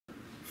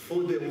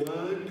For the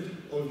word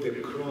of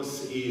the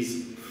cross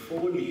is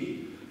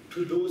folly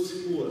to those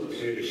who are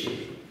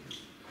perishing,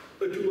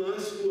 but to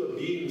us who are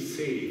being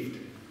saved,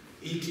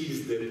 it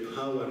is the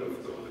power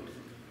of God.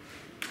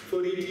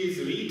 For it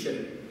is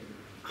written,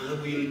 I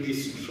will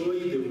destroy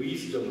the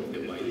wisdom of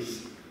the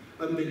wise,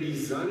 and the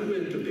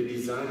discernment of the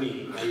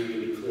discerning I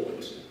will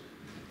thwart.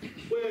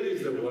 Where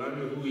is the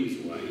one who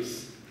is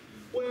wise?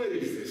 Where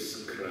is the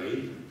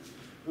scribe?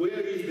 Where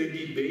is the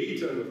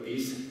debater of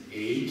this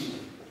age?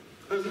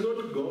 Has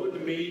not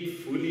God made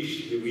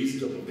foolish the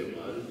wisdom of the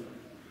world?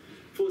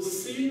 For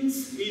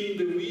since in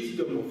the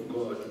wisdom of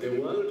God, the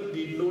world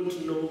did not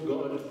know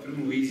God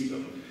through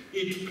wisdom,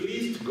 it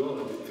pleased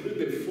God through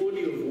the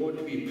folly of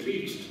what we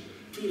preached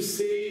to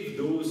save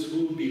those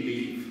who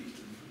believe.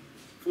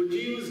 For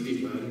Jews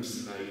demand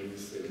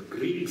signs and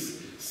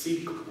Greeks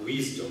seek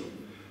wisdom,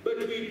 but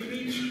we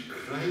preach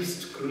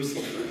Christ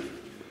crucified,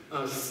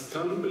 a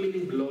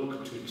stumbling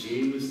block to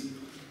Jews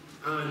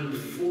and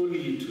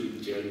folly to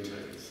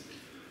Gentiles.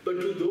 But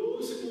to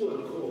those who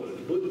are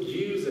called, both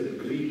Jews and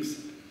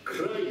Greeks,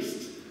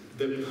 Christ,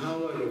 the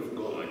power of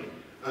God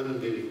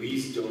and the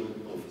wisdom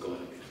of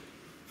God.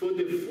 For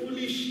the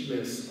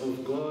foolishness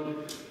of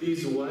God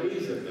is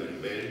wiser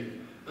than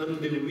men, and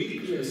the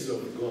weakness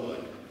of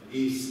God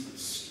is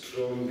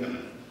stronger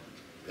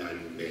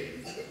than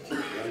men.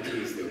 That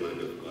is the word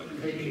of God.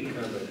 Kindly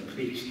come and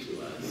preach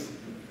to us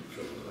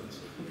from God's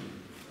word.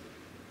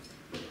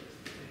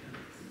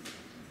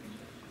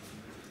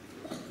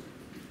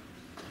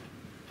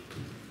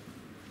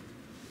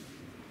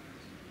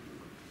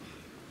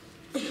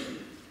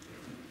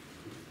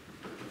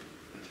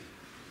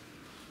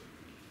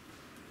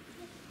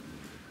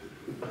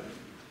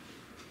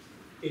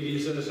 It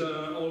is, as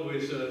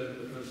always, a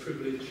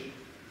privilege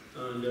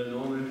and an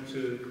honour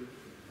to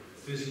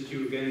visit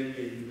you again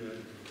in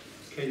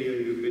Kenya.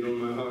 You've been on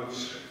my heart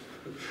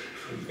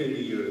for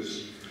many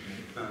years,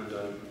 and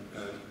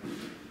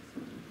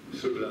I'm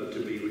so glad to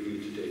be with you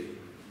today.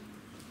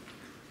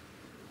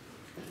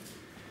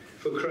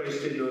 For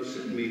Christ did not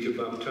send me to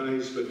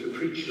baptize, but to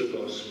preach the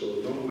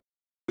gospel, not with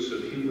words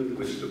of human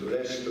wisdom,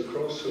 lest the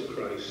cross of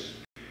Christ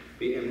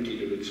be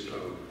emptied of its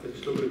power.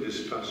 Let's look at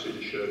this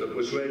passage that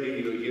was read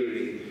in your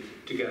hearing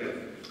together.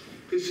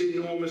 This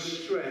enormous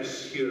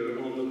stress here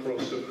on the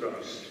cross of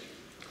Christ.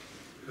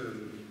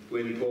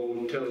 When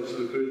Paul tells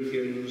the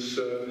Corinthians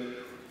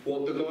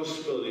what the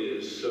gospel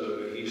is,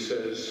 he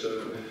says,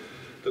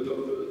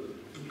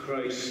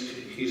 Christ,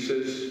 he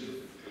says,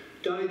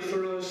 died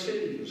for our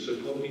sins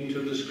according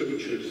to the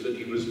scriptures, that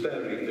he was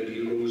buried, that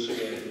he rose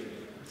again.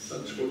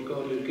 That's what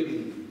God had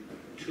given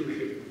to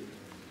him.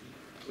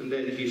 And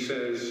then he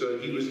says,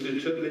 he was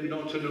determined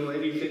not to know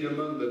anything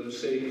among them,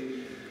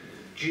 saying,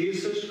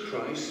 Jesus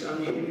Christ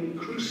and him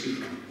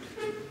crucified.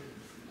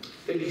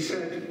 Then he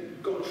said,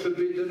 God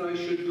forbid that I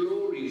should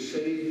glory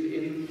save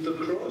in the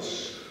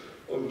cross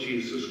of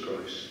Jesus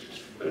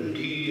Christ. And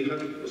he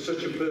had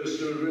such a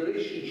personal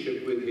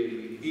relationship with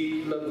him.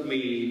 He loved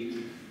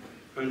me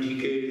and he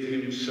gave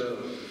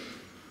himself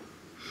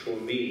for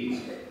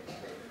me.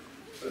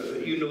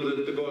 You know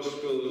that the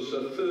Gospels,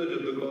 a third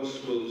of the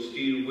Gospels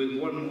deal with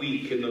 1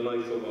 week in the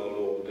life of our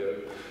Lord. There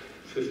are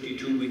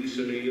 52 weeks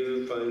in a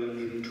year,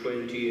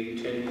 520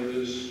 in 10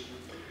 years,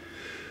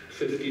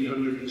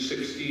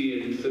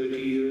 1,560 in 30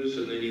 years,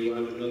 and then you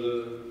add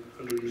another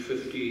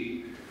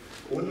 150.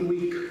 1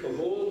 week of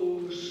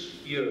all those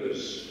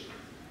years,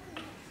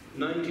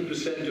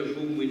 90% of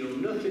whom we know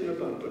nothing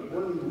about, but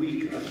 1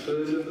 week, a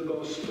third of the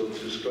Gospels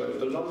describe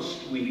the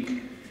last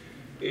week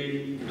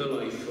in the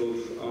life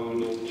of our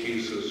Lord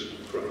Jesus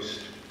Christ.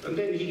 And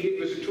then he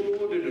gave us 2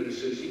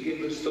 ordinances. He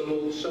gave us the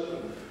Lord's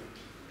Supper,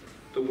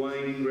 the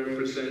wine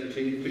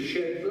representing the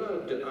shed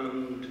blood,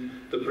 and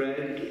the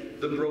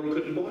bread, the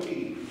broken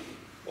body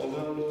of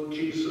our Lord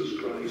Jesus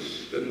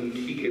Christ. And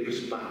he gave us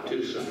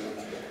baptism.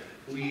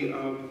 We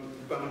are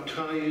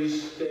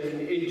baptized then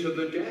into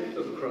the death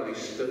of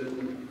Christ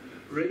and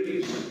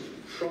raised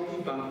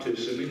from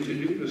baptism into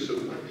newness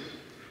of life.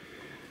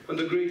 And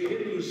the great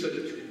hymns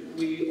that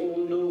we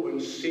all know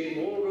and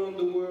sing all around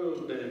the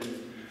world then,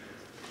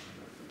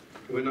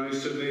 when I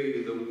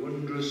survey the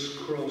wondrous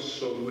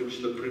cross on which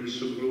the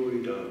Prince of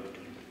Glory died.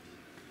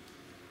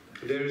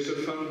 There is a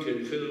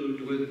fountain filled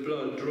with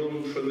blood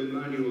drawn from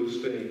Emmanuel's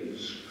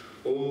veins.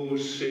 O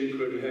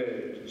sacred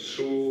head,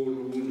 sore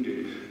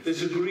wounded.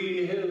 There's a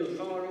green hill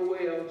far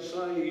away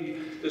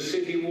outside the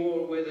city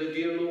wall where the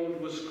dear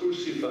Lord was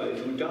crucified,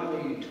 who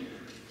died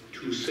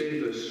to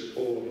save us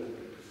all.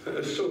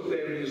 So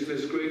there is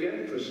this great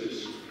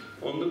emphasis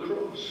on the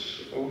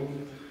cross,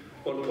 on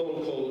what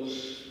Paul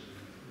calls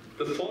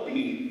the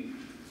folly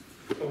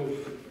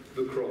of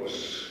the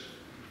cross.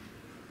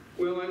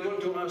 Well, I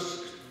want to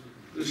ask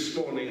this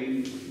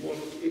morning what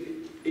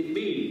it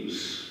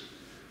means.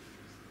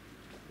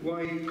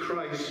 Why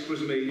Christ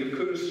was made a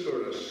curse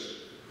for us.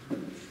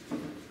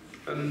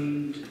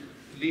 And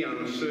the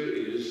answer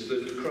is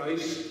that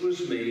Christ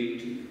was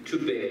made to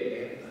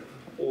bear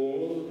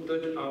all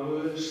that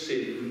our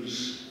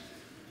sins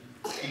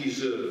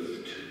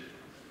deserved.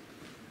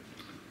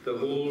 the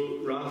whole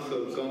wrath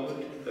of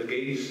God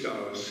against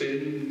our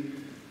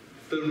sin,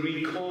 the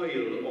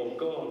recoil of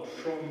God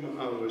from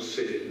our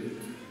sin,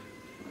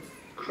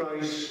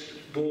 Christ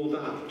bore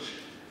that.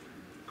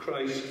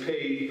 Christ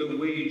paid the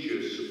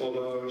wages of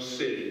our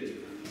sin.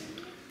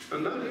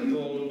 And that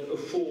involved a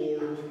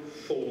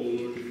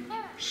fourfold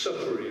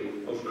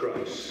suffering of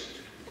Christ.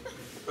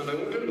 And I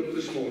want to look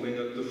this morning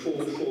at the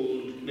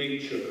fourfold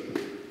nature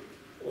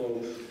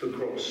of the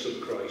cross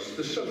of Christ,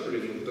 the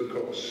suffering of the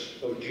cross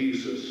of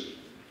Jesus.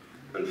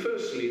 And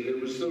firstly, there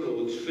was the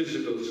Lord's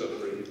physical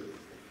suffering.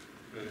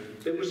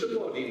 There was a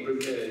body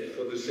prepared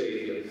for the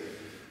Saviour,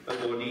 a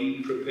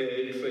body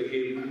prepared for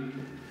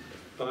him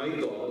by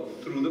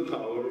God through the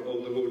power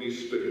of the Holy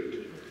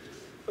Spirit.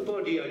 A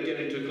body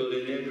identical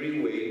in every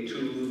way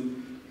to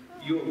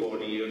your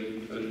body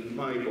and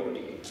my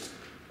body.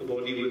 A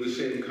body with the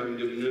same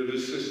kind of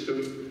nervous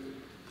system,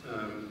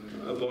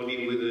 a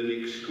body with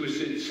an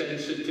exquisite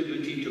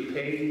sensitivity to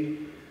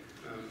pain,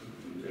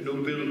 no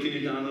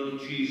built-in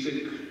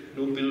analgesic,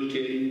 no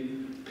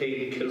built-in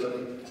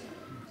painkiller,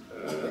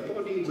 a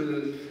body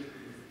with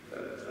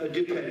a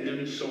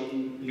dependence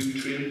on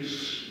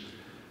nutrients,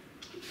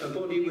 a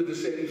body with the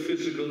same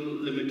physical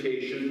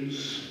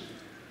limitations,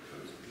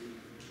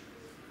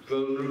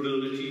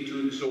 vulnerability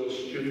to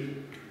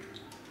exhaustion,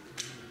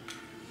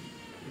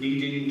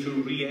 needing to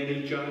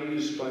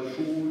re-energize by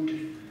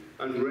food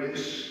and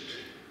rest.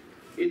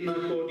 In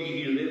that body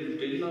he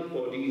lived, in that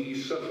body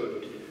he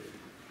suffered.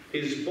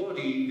 His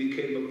body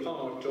became a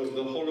part of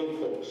the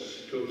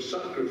Holocaust of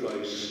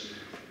sacrifice,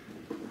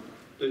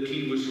 that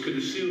he was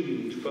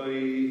consumed by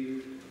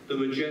the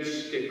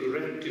majestic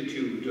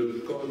rectitude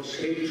of God's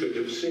hatred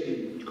of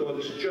sin,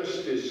 God's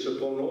justice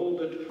upon all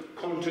that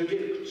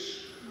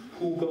contradicts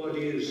who God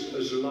is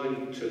as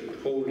light and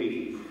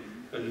holy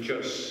and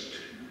just.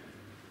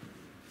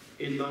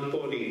 In that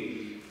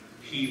body,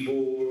 he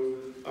bore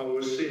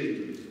our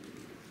sin.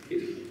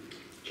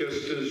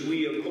 Just as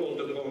we are called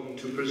upon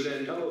to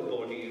present our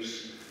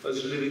bodies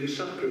as living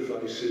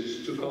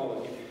sacrifices to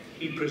God,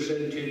 he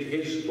presented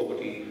his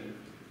body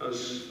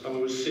as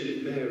our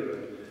sin bearer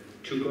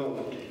to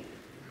God.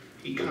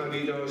 He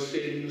carried our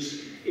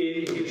sins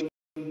in his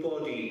own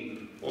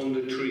body on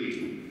the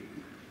tree.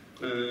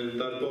 And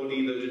that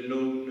body that had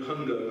known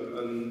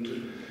hunger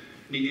and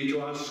needed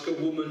to ask a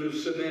woman of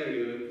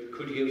Samaria,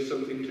 could he have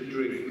something to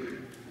drink?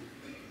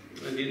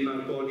 And in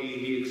that body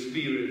he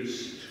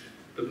experienced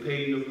the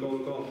pain of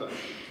Golgotha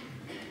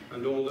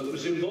and all that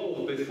was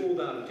involved before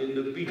that in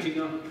the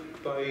beating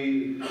up by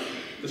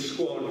the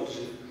squad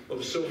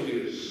of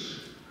soldiers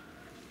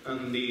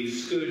and the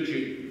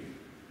scourging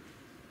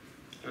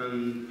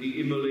and the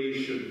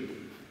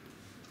immolation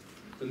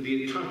and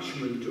the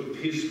attachment of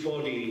his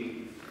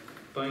body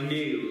by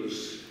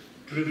nails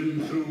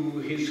driven through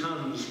his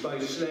hands by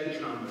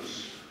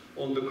sledgehammers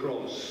on the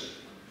cross.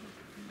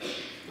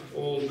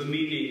 All the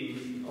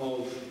meaning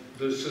of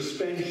the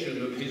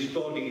suspension of his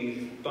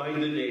body by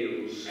the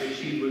nails as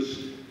he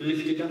was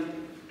lifted up,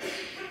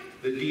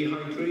 the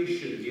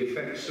dehydration, the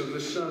effects of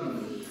the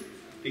sun,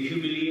 the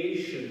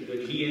humiliation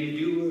that he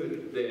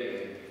endured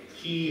there.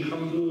 He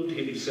humbled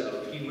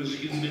himself. He was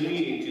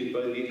humiliated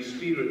by the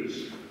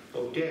experience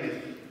of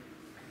death.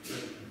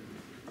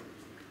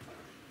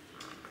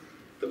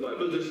 The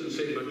Bible doesn't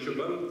say much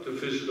about the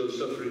physical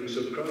sufferings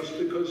of Christ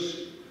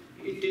because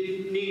it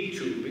didn't need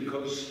to,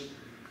 because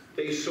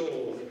they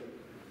saw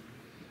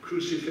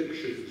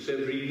crucifixions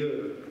every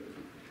year.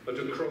 At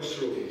a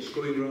crossroads,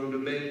 going round a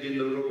bend in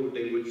the road,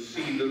 they would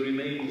see the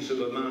remains of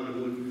a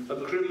man a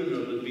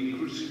criminal had been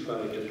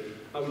crucified. And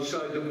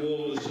outside the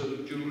walls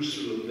of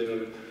Jerusalem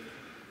there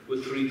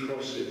were 3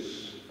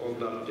 crosses on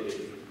that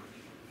day.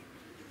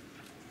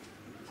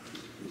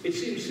 It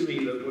seems to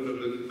me that one of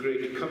the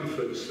great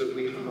comforts that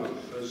we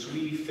have as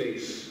we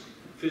face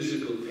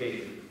physical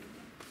pain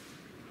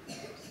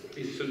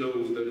is to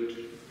know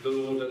that the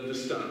Lord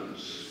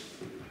understands.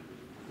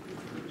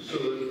 So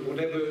that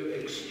whatever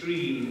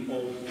extreme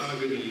of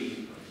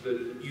agony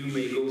that you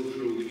may go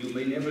through, you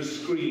may never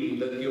scream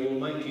that the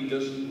Almighty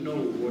doesn't know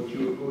what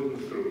you are going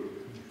through.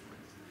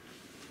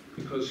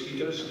 Because he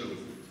does know.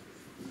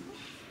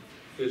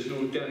 There's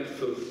no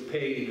depth of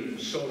pain and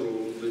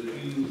sorrow that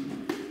you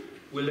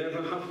will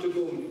ever have to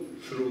go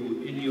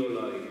through in your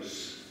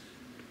lives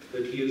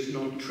that he has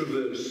not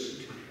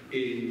traversed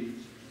in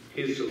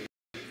his life.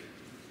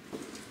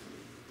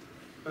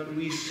 And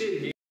we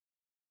sin in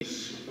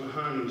our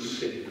hands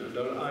sin, and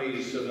our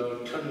eyes and our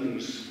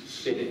tongues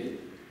sin.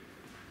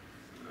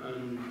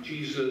 And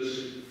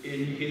Jesus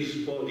in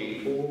his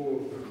body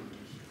bore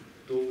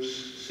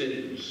those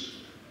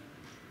sins.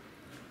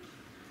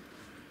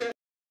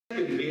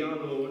 Secondly, our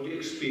Lord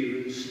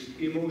experienced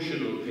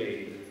emotional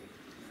pain.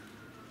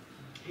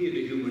 He had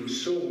a human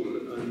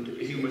soul and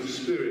a human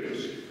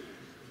spirit.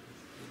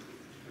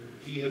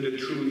 He had a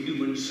true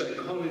human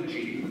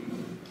psychology.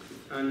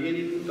 And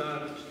in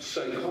that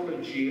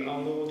psychology, our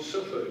Lord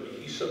suffered.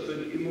 He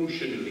suffered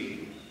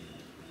emotionally.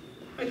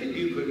 I think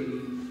you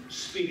can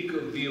speak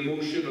of the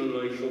emotional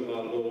life of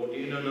our Lord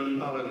in an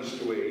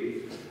unbalanced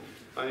way.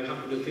 I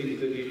happen to think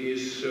that it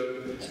is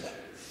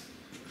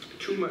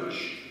too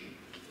much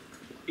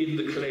in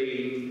the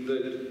claim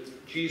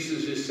that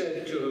Jesus is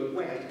said to have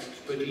wept,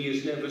 but he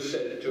is never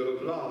said to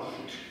have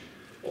laughed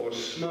or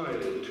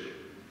smiled.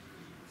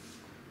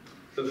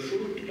 The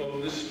fruit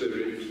of the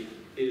Spirit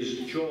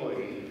is joy.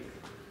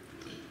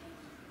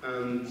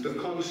 And the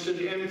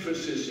constant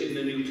emphasis in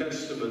the New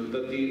Testament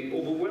that the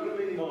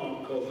overwhelming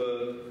mark of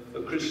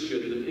a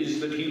Christian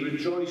is that he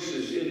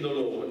rejoices in the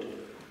Lord.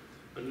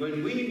 And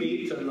when we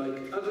meet,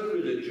 unlike other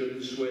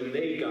religions, when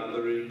they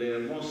gather in their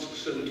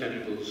mosques and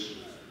temples,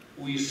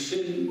 we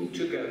sing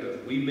together.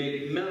 We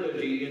make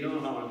melody in our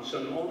hearts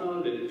and on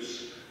our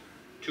lips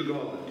to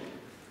God.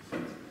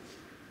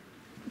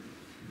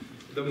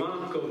 The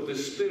mark of the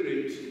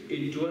Spirit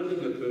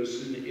indwelling a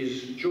person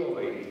is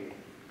joy.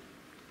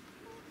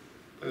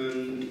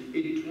 And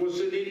it was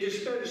an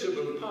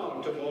indispensable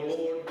part of our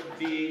Lord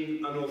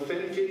being an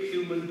authentic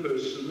human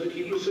person, that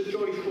he was a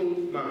joyful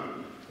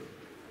man,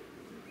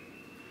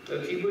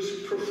 that he was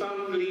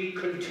profoundly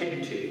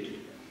contented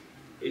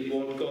in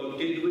what God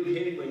did with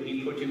him when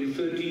he put him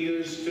 30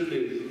 years to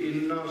live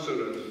in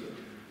Nazareth,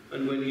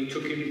 and when he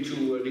took him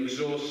to an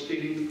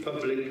exhausting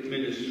public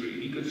ministry.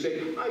 He could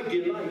say, I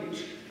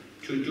delight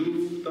to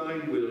do thy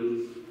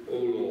will, O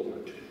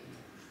Lord.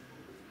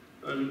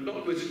 And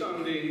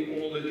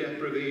notwithstanding all the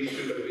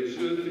deprivation of his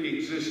earthly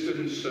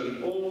existence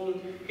and all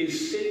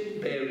his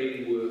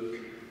sin-bearing work,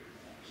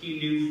 he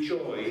knew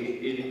joy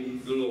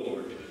in the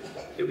Lord.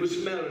 There was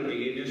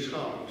melody in his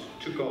heart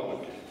to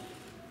God.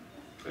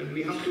 And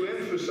we have to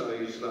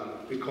emphasize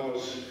that,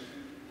 because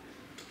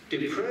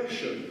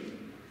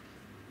depression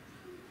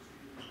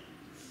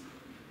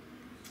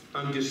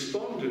and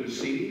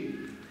despondency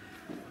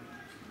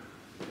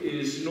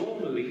is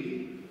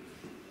normally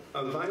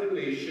a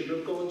violation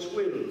of God's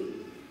will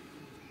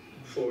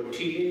for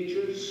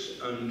teenagers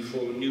and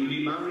for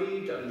newly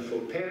married and for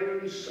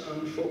parents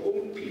and for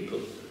old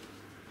people.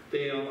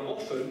 They are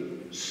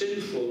often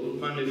sinful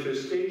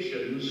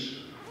manifestations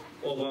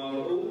of our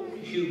own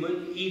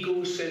human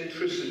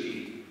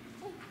egocentricity.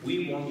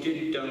 We want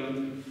it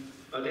done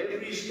at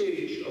every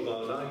stage of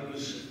our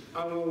lives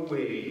our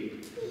way.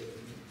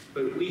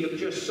 But we have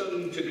just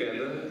sung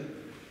together,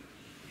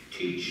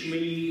 teach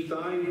me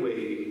thy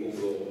way,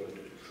 O Lord,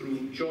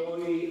 through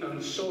joy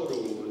and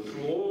sorrow,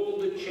 through all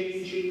the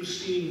changing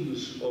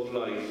scenes of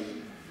life.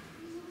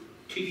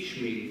 Teach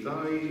me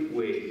thy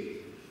way.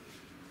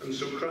 And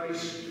so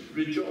Christ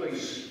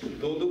rejoiced,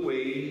 though the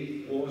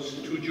way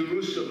was to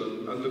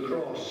Jerusalem and the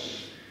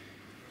cross.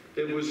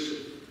 There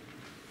was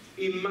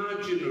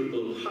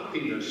imaginable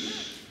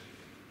happiness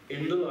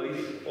in the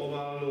life of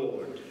our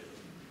Lord.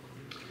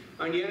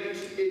 And yet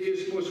it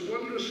is most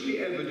wondrously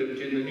evident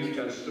in the New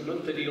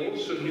Testament that he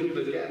also knew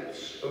the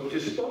depths of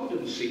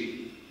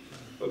despondency,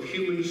 of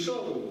human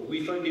sorrow.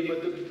 We find him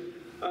at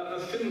a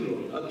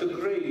funeral, at the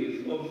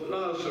grave of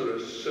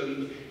Lazarus,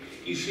 and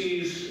he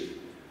sees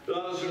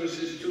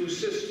Lazarus' two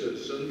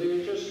sisters, and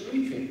they're just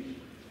weeping.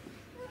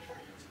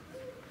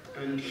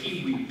 And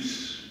he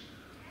weeps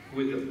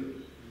with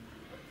them.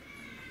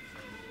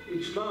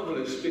 It's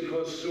marvelous,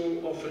 because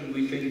so often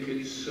we think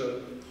it's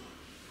a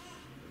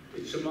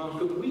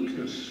mark of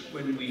weakness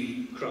when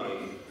we cry.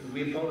 And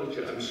we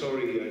apologize. I'm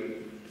sorry,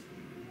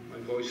 my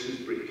voice is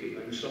breaking.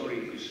 I'm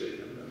sorry, we say,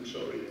 I'm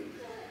sorry.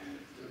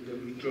 And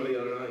then we dry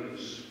our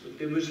eyes. But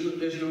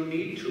there's no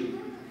need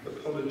to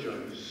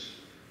apologize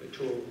at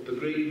all. The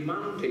great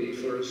mandate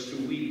for us to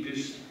weep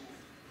is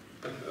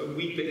a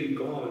weeping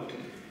God,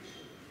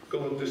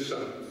 God the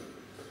Son.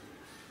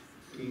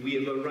 And we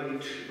have a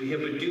right, we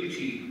have a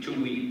duty to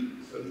weep,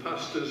 and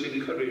pastors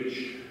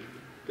encourage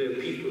their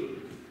people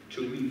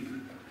to weep.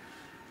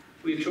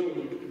 We're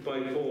told by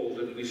Paul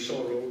that we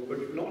sorrow,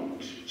 but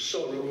not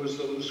sorrow as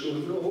those who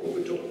have no hope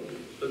at all.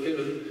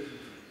 That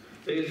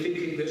they're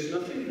thinking there's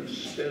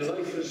nothingness. Their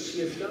life is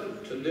sniffed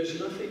out and there's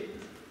nothing.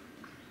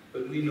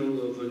 But we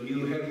know of a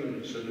new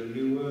heavens and a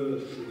new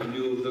earth. We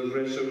know of the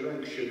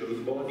resurrection of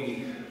the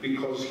body.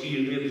 Because he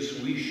lives,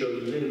 we shall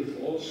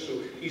live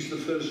also. He's the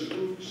first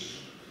fruits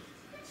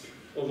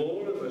of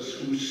all of us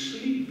who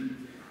sleep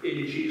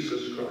in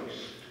Jesus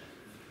Christ.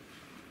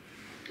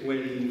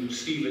 When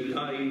Stephen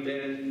died,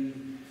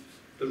 then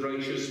the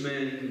righteous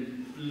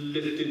men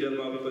lifted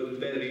him up and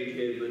buried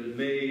him and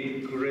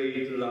made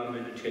great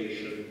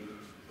lamentation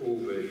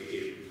over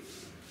him.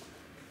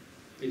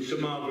 It's a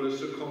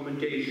marvelous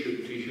accommodation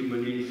to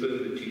human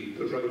infirmity,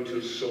 the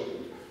writer's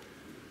song.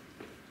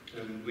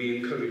 And we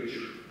encourage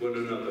one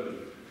another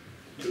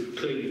to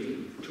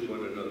cling to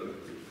one another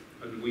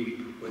and weep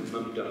when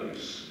Mum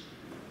dies.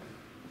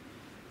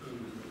 And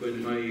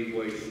when my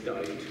wife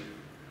died,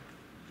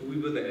 we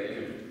were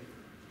there,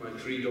 my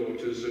three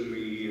daughters and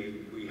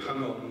we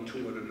hung on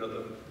to one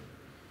another.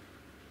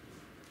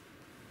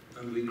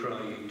 And we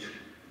cried.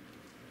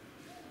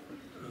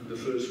 And the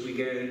first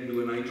weekend,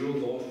 when I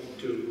drove off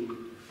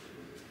to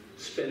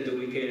spend the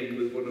weekend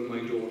with one of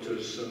my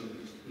daughters, and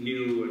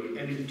knew an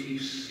empty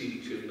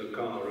seat in the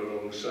car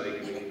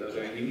alongside me that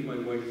I knew my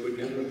wife would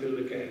never fill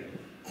again.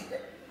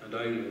 And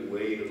I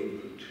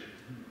wailed.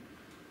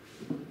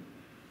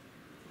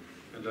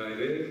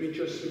 every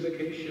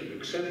justification,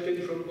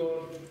 accepting from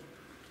God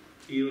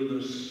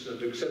illness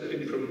and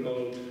accepting from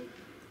God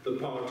the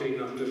parting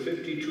after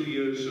 52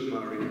 years of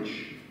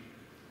marriage.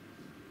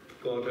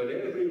 God had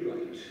every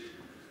right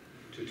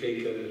to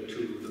take her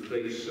to the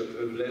place of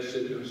her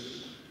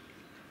blessedness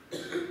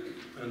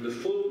and the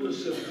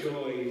fullness of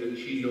joy that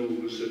she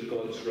knows at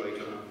God's right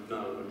hand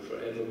now and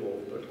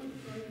forevermore. But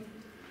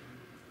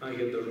I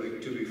had the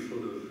right to be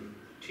full of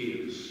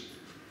tears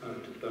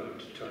at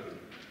that time.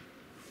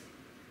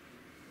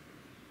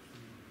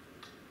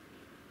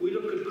 We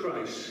look at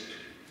Christ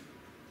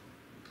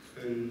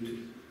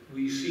and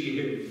we see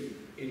him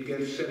in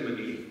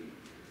Gethsemane,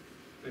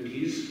 and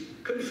he's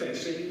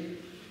confessing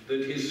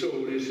that his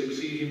soul is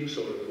exceeding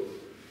sorrowful.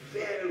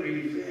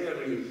 Very,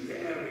 very,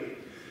 very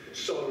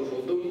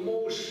sorrowful. The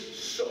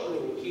most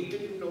sorrow. He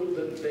didn't know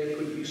that there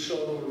could be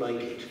sorrow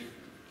like it.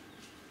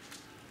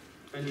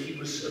 And he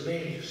was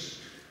amazed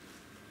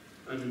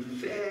and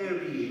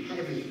very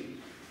heavy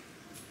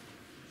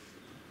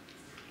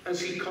as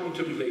he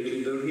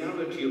contemplated the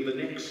reality of the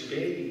next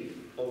day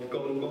of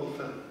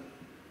Golgotha.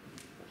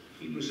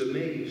 He was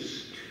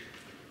amazed.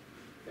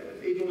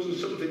 It wasn't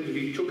something that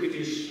he took in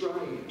his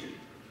stride,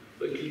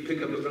 like he'd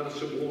pick up a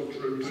glass of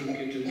water and drink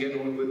it and get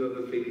on with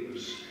other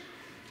things.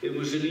 It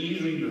was an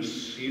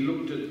eeriness. He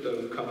looked at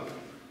the cup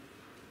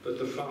that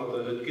the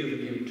Father had given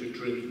him to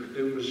drink.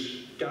 There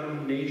was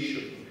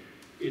damnation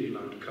in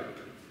that cup.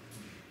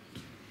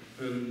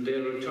 And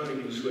there are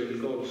times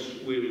when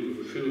God's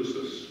will fills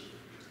us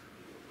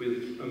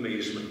with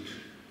amazement.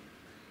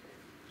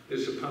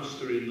 There's a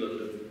pastor in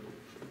London.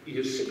 He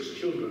has 6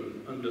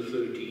 children under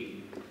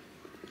 13.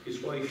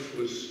 His wife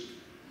was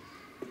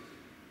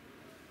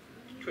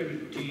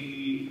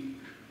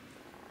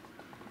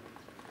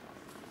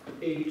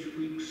 28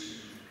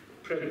 weeks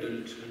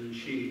pregnant, and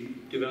she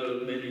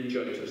developed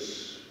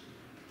meningitis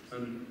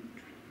and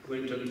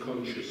went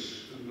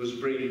unconscious and was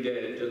brain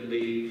dead, and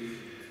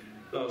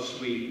last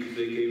week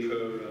they gave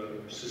her a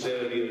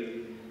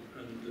cesarean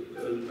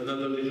and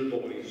another little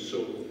boy.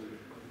 So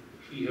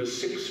he has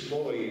 6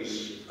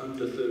 boys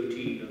under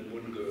 13 and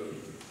 1 girl.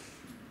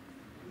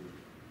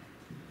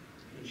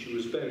 And she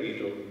was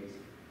buried on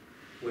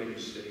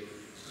Wednesday,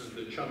 and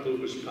the chapel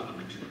was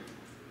packed.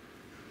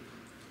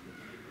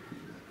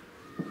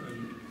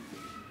 And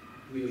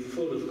we are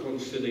full of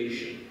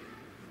consternation.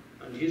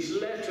 And his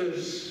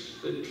letters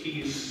that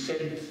he's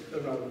sent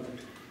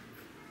around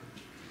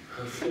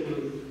are full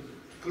of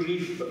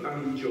grief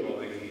and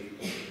joy,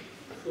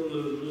 full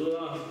of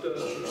laughter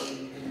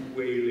and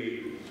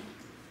wailing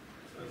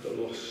at the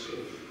loss of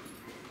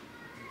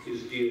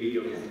his dear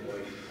young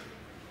wife.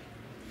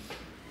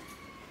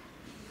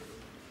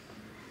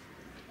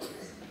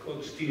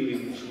 God's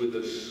dealings with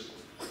us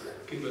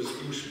give us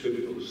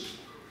goosepimples.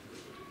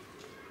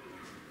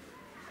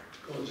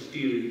 God's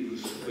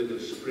dealings with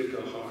us break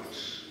our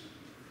hearts.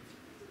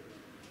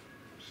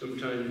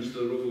 Sometimes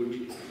the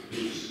road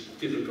is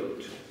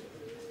difficult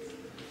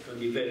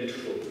and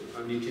eventful,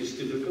 and it is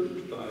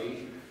difficult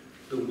by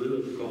the will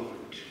of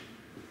God.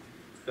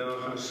 Thou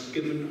hast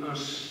given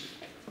us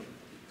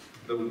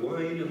the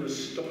wine of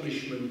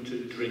astonishment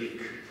to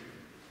drink,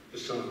 the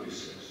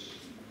psalmist says.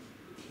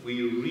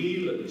 We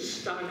reel and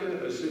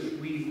stagger as if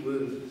we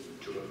were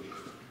drunk.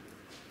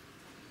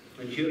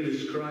 And here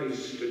is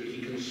Christ, and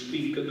he can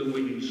speak, and the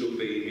winds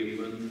obey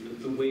him, and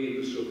the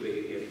waves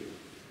obey him.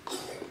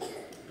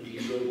 And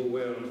he's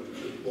overwhelmed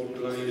at what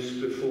lies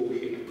before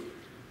him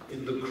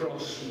in the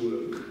cross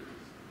work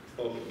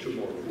of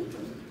tomorrow.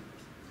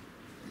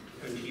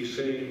 And he's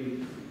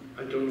saying,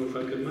 I don't know if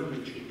I can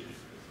manage it.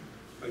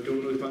 I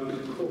don't know if I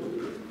can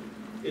cope.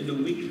 In the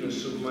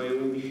weakness of my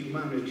own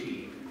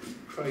humanity,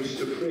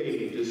 Christ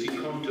afraid as he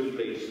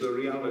contemplates the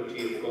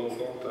reality of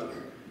Golgotha.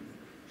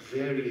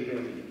 Very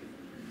heavy.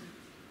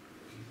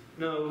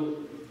 Now,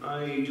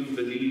 I do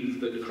believe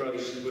that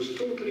Christ was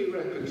totally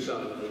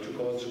reconciled to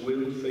God's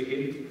will for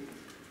him,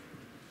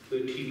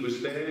 that he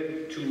was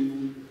there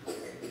to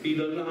be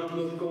the Lamb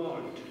of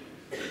God,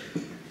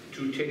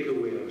 to take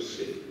away our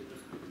sin.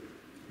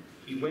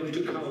 He went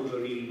to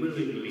Calvary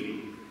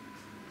willingly,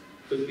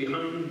 but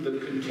behind the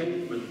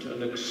contentment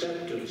and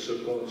acceptance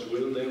of God's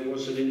will, there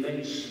was an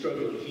immense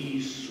struggle.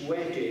 He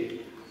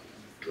sweated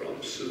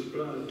drops of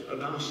blood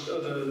and asked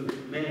other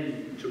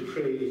men to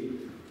pray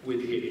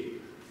with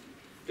him.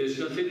 There's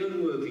nothing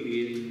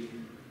unworthy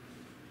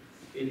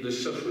in the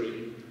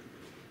suffering,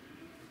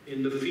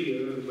 in the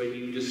fear when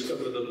you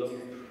discover the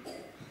lump,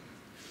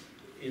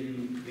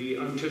 in the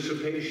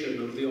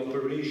anticipation of the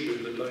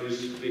operation that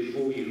lies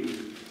before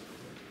you.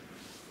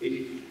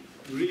 It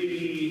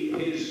really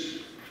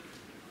is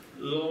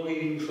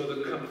longing for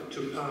the cup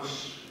to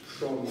pass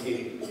from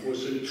him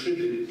was a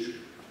tribute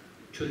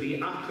to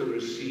the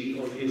accuracy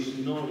of his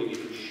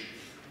knowledge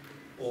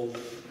of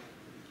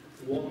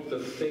what the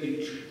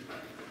fate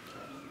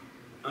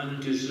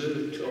and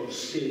desert of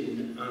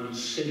sin and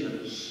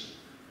sinners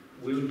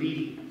will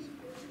be.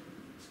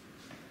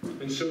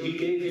 And so he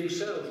gave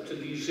himself to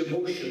these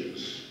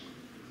emotions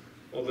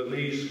of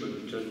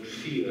amazement and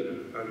fear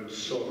and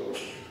sorrow.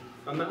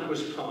 And that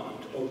was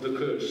part of the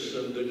curse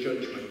and the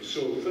judgment.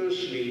 So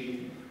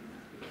firstly,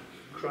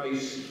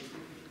 Christ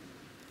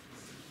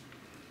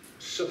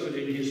suffered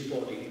in his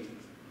body.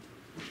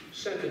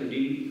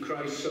 Secondly,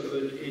 Christ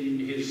suffered in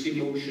his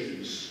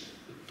emotions.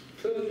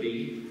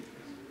 Thirdly,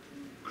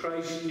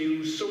 Christ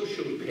knew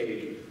social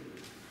pain.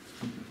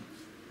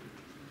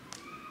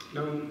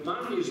 Now,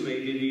 man is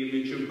made in the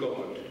image of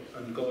God,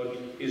 and God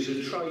is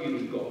a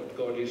triune God.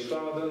 God is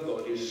Father,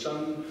 God is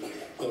Son,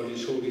 God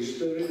is Holy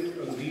Spirit,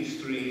 and these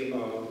three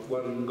are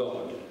one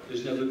God.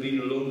 There's never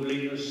been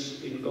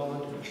loneliness in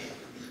God.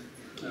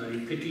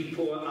 I pity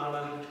poor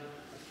Allah,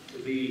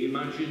 the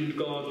imagined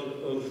God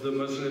of the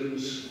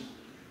Muslims,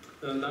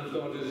 and that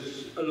God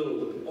is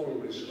alone,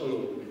 always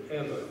alone,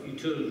 ever,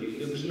 eternally.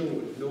 There was no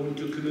one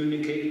to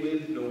communicate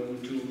with, no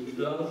one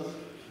to love,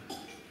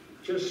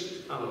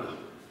 just Allah.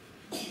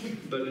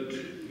 But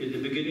in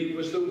the beginning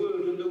was the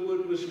Word, and the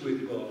Word was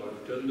with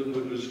God, and the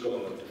Word was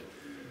God.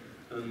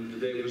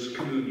 And there was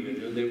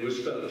communion, and there was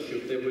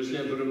fellowship. There was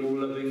never a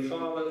more loving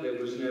Father,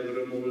 there was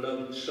never a more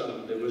loved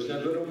Son, there was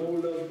never a more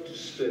loved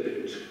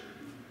Spirit.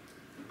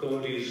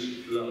 God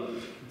is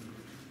love.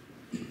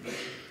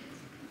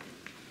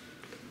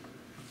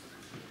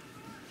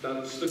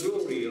 That's the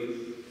glory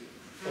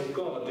of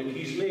God, and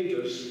he's made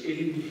us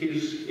in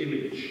his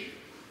image.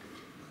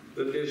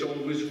 That there's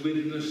always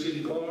witness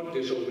in God,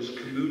 there's always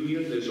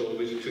communion, there's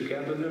always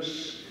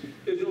togetherness,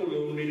 there's no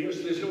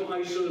loneliness, there's no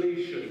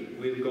isolation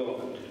with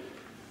God.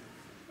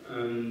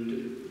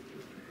 And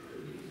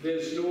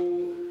there's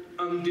no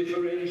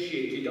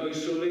undifferentiated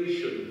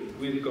isolation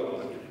with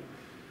God.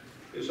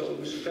 There's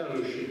always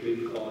fellowship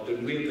in God,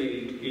 and we're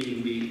made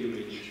in the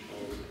image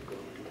of God.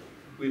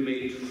 We're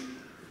made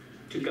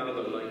to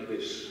gather like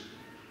this,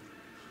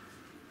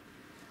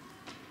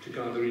 to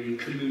gather in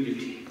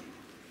community,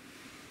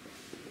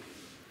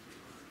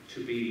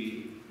 to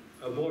be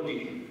a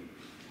body,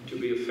 to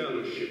be a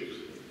fellowship,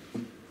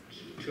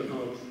 to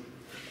have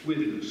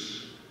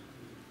witness.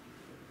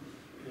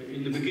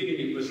 In the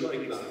beginning it was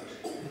like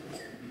that.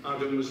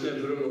 Adam was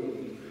never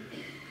alone.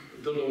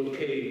 The Lord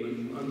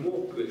came and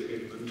walked with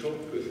him and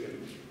talked with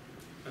him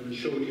and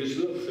showed his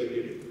love for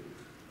him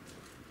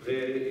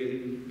there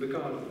in the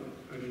garden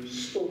and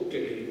spoke to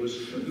him,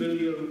 was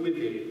familiar with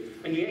him.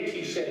 And yet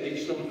he said,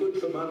 it's not good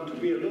for man to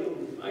be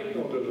alone. I'm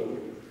not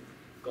alone.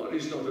 God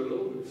is not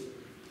alone.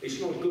 It's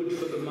not good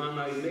for the man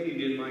I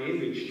made in my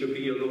image to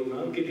be alone.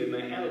 I'll give him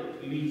a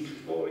help meet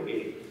for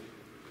him.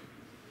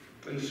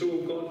 And so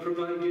God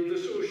provided the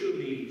social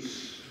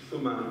needs for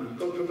man.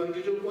 God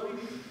provided a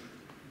wife.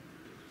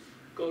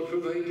 God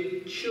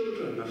provided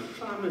children, a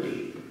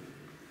family.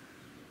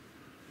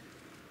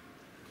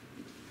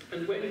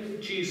 And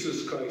when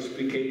Jesus Christ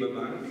became a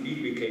man, he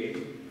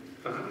became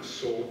that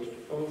sort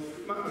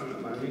of man, a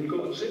man in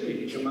God's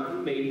image, a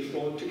man made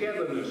for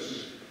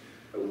togetherness,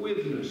 a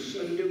witness.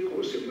 And of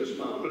course it was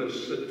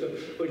marvellous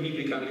that when he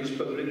began his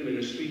public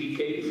ministry, he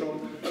came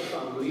from a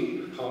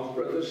family, half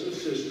brothers and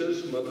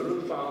sisters, mother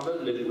and father,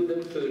 lived with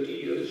them 30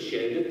 years,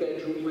 shared a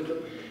bedroom with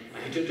them,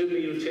 had a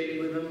meal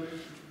table with them.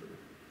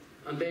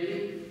 And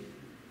then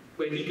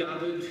when he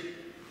gathered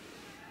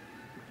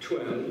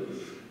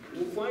 12,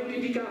 why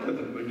did he gather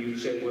them? And you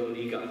said, well,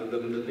 he gathered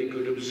them that they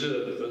could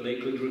observe and they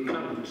could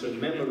recount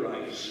and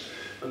memorize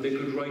and they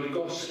could write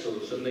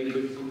gospels and they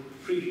could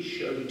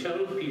preach and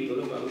tell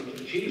people about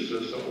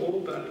Jesus. All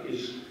that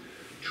is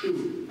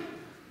true.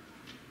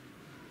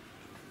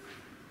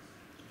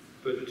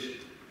 But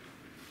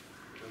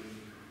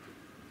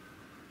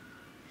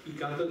he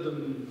gathered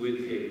them with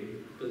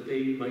him that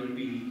they might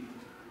be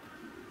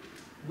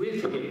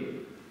with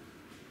him.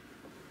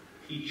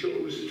 He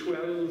chose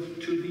 12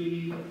 to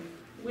be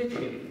with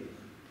him.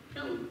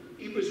 Now,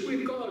 he was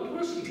with God,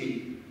 wasn't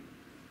he?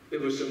 There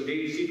were some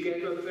days he'd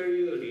get up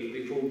very early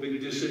before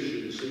big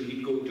decisions and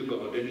he'd go to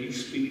God and he'd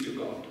speak to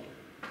God.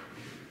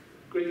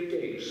 Great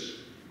days,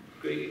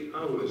 great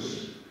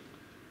hours.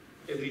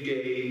 Every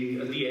day,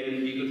 at the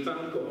end, he could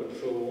thank God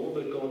for all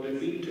that God had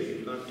been to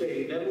him that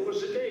day. Never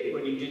was a day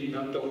when he didn't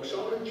have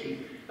doxology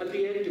at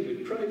the end of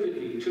it,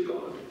 privately, to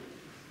God.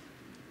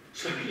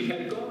 So he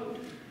had God.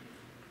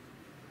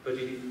 But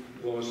it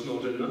was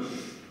not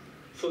enough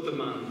for the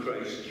man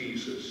Christ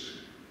Jesus.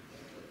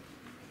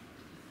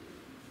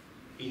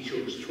 He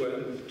chose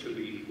 12 to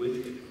be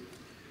with him.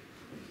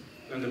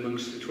 And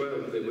amongst the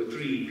 12 there were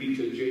 3,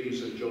 Peter,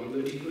 James and John,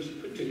 that he was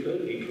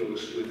particularly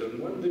close with, and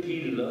one that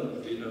he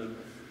loved in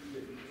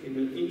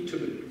an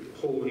intimate,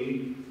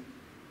 holy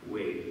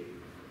way.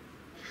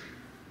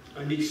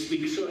 And it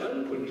speaks so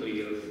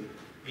eloquently of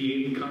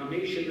the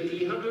incarnation, that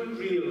he had a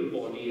real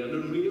body and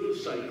a real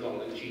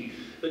psychology,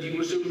 that he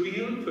was a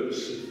real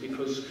person,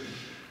 because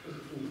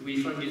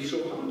we find it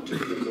so hard to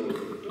be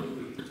alone, don't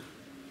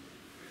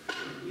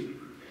we?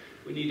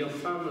 We need our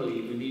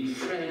family, we need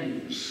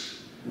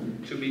friends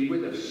to be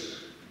with us.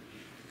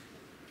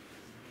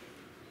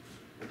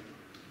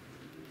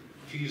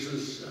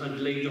 Jesus had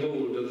laid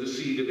hold of the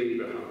seed of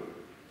Abraham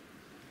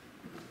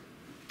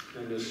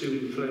and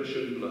assumed flesh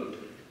and blood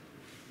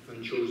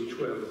and chose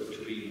 12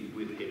 to be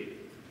with him.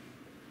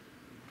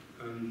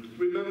 And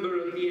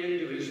remember at the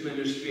end of his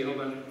ministry how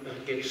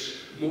that gets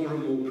more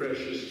and more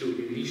precious to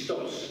him. He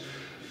stops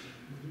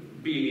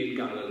being in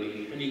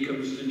Galilee and he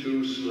comes to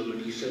Jerusalem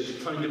and he says,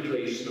 find a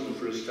place now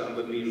for us to have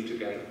a meal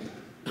together.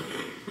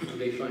 And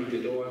they find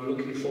it. Oh, I'm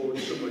looking forward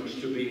so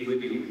much to being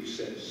with you, he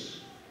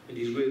says. And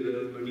he's with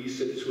them and he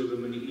sits with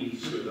them and he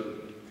eats with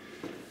them.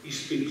 He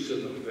speaks to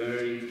them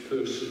very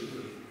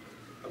personally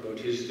about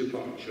his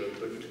departure,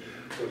 but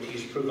what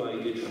he's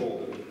provided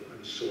for them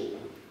and so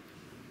on.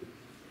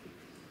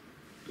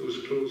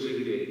 Those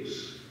closing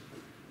days,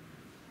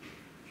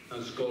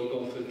 as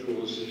Golgotha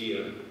draws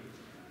near,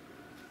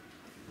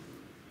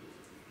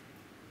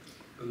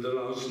 and the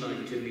last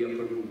night in the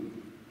upper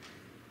room,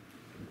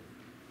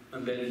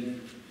 and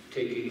then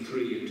taking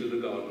 3 into the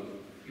garden,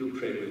 you'll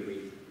pray with me,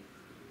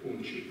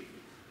 won't you?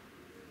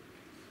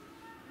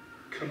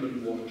 Come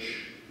and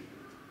watch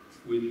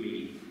with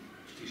me,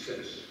 he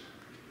says,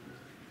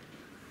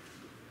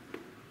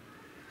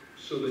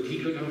 so that he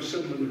could have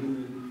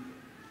someone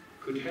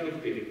who could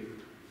help him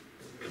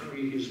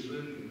carry his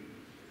burden.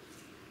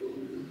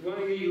 Why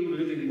are you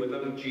living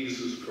without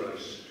Jesus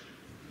Christ?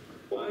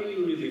 Why are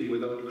you living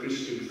without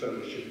Christian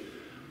fellowship?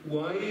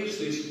 Why is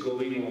this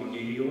going on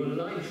in your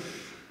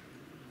life?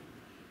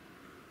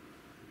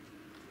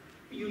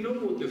 You know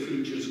what the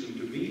future is going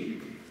to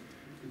be.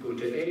 You're going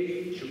to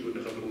age, you're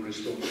going to have more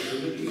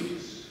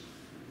responsibilities.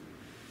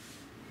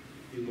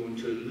 You're going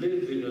to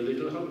live in a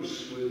little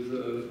house with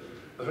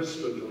a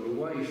husband or a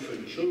wife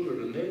and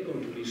children, and they're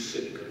going to be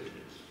sick.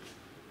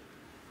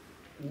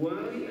 Why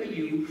are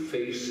you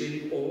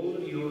facing all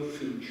your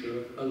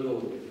future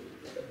alone?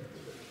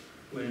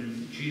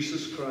 When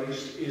Jesus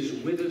Christ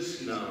is with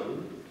us now,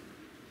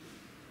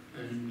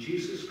 and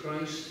Jesus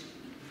Christ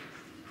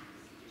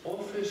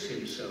offers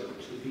himself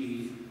to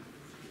be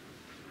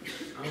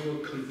our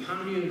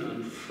companion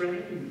and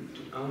friend,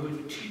 our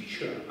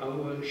teacher,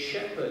 our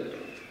shepherd,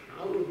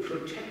 our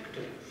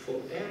protector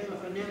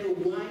forever and ever.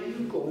 Why are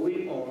you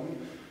going on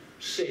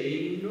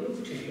saying no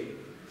to him?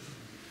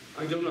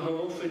 I don't know how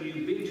often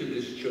you've been to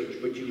this church,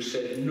 but you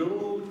said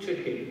no to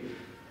him.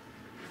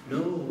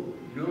 No,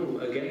 no,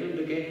 again and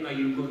again. Are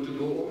you going to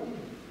go on?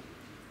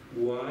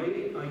 Why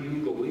are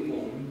you going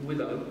on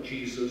without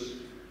Jesus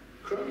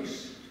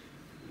Christ?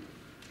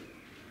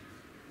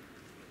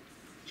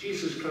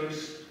 Jesus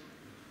Christ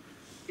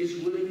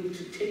is willing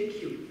to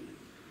take you,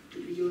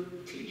 to be your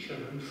teacher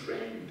and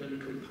friend and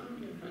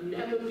companion, and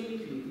never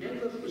leave you,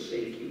 never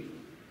forsake you.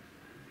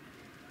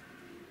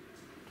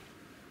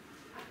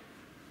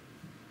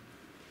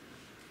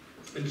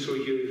 And so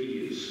here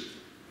he is.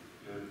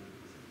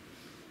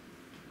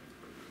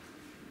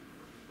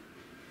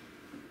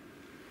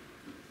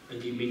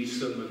 And he meets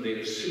them and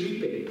they're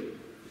sleeping.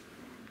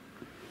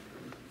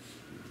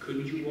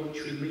 Couldn't you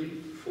watch with me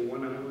for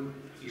 1 hour?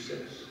 He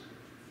says.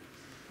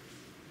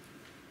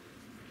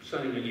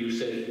 Simon, you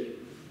said,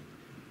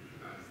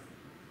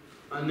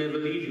 I'll never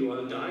leave you,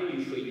 I'll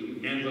die for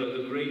you. Never,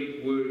 the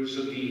great words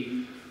of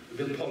the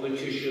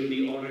politician,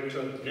 the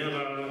orator.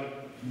 Never,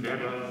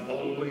 never,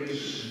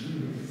 always.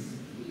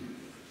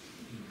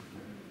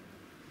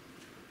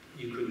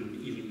 You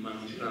couldn't even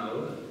manage an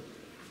hour,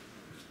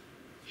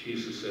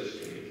 Jesus says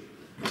to him.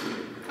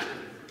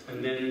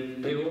 And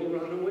then they all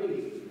ran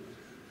away.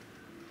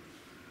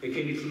 They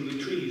came through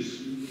the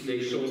trees.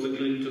 They saw the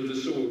glint of the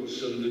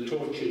swords and the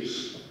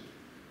torches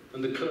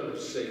and the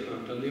clubs they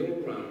had, and they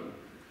all ran.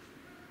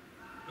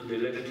 And they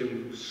left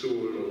him so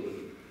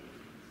alone.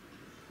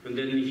 And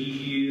then he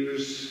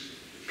hears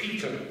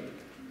Peter,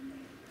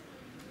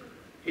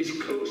 his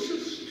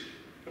closest,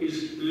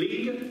 his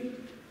leader.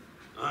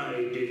 I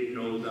didn't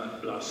know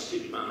that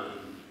blasted man,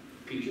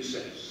 Peter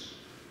says.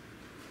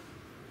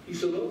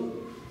 He's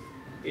alone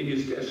in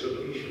his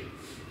desolation.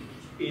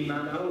 In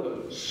that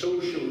hour,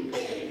 social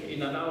pain, in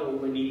that hour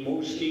when he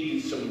most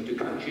needed someone to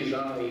catch his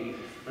eye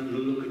and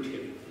look at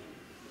him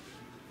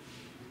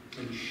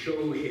and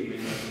show him in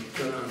a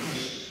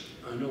glance,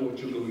 I know what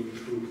you're going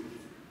through.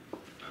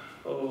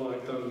 Oh, I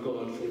thank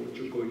God for what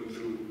you're going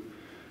through.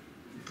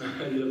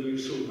 I love you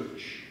so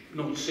much.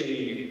 Not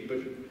saying it,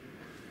 but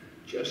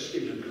just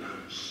in a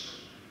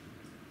glance.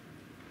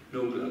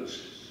 No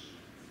glances.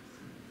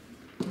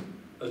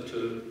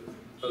 Utter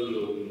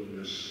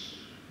aloneness.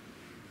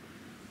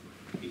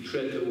 He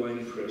tread the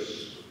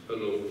winepress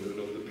alone, and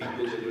of the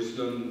people there was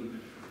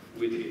none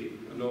with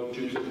him, an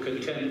object of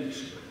contempt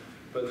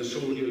by the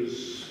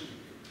soldiers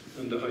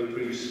and the high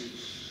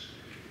priests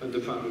and the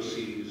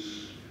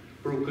Pharisees,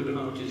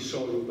 broken-hearted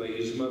sorrow by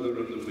his mother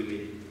and the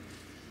women,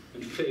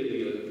 and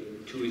failure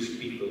to his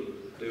people.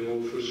 They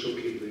all forsook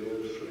him, they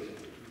all fled.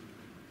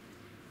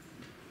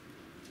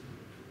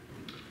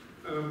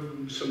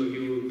 Some of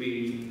you have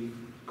been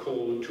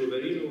called to a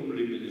very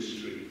lonely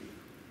ministry.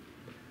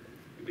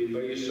 You've been by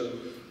yourself.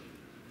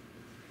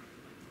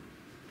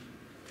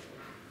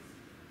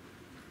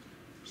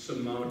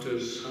 Some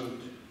martyrs had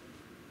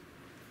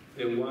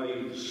their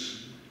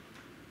wives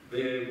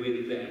there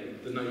with them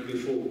the night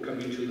before,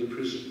 coming to the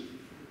prison,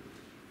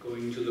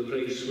 going to the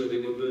place where they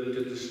were burned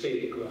at the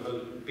stake or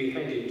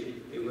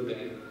beheaded. They were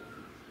there.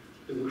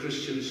 There were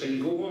Christians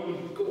saying, go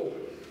on, go,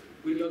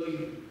 we love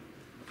you.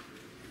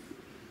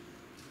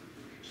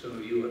 Some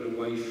of you had a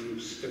wife who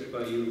stuck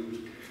by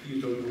you.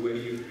 You don't know where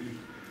you'd be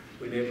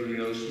when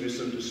everyone else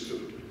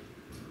misunderstood.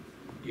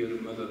 You had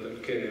a mother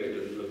that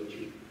cared and loved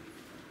you.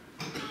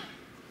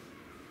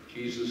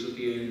 Jesus at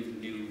the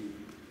end knew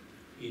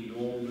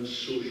enormous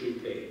social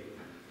pain.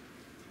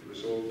 It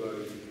was all by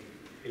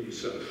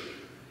himself.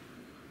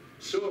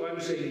 So I'm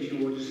saying to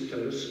you, what does it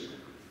tell us?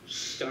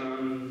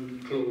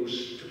 Stand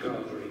close to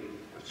Calvary.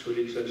 That's what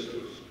it says to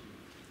us.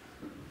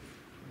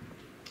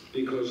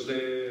 Because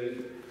there,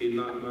 in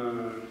that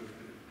man,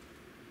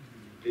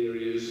 there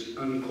is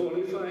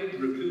unqualified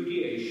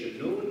repudiation.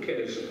 No one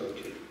cares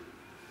about you.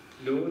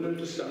 No one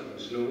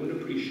understands. No one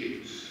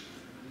appreciates.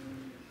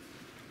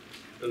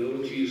 The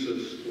Lord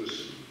Jesus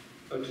was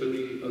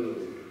utterly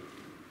alone.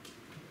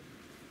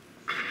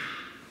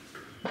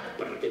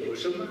 But there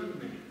was a man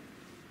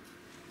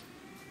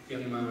there.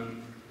 Young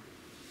man,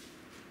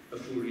 a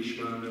foolish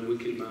man, a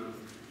wicked man.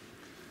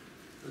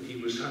 And he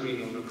was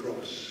hanging on a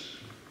cross.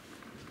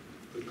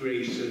 But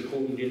grace had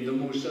honed in the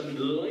most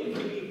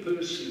unlikely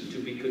person to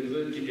be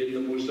converted in the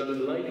most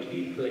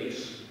unlikely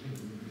place.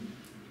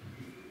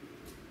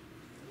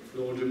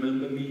 Lord,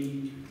 remember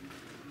me.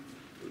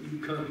 Will you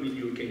come in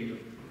your kingdom?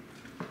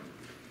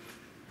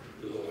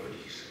 Lord,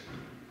 he said.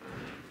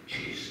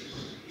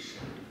 Jesus, he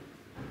said.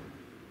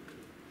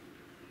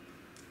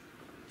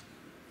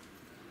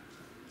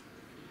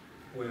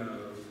 Well,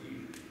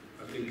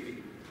 I'm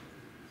thinking,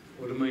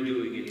 what am I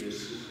doing in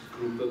this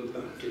group of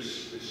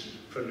Baptists, this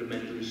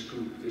fundamentalist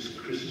group, this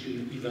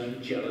Christian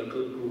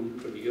evangelical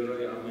group, and here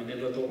I am. I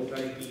never thought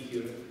I'd be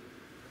here.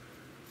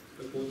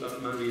 But what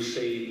that man is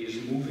saying is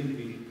moving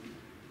me.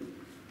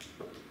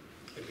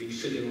 I've been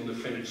sitting on the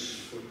fence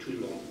for too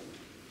long.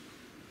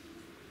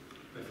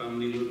 My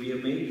family will be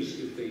amazed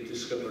if they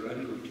discover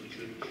I'm going to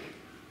church.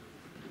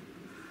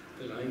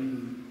 That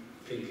I'm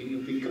thinking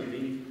of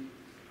becoming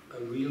a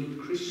real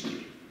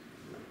Christian.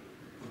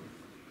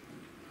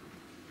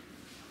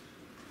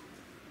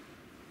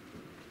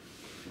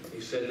 He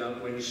said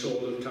that when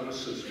Saul of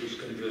Tarsus was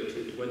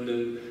converted, when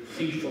the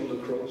thief on the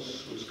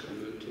cross was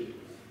converted.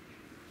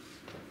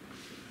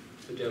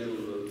 The devil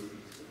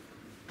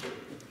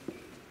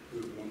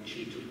will want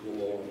you to go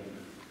on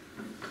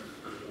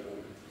and on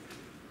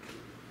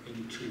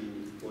into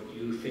what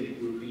you think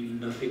will be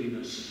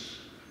nothingness,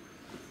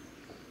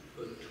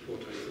 but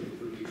what I think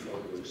will be far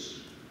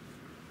worse.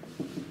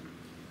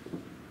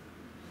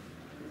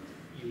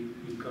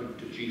 You come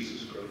to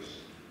Jesus Christ.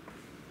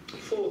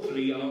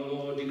 Fourthly, our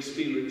Lord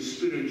experienced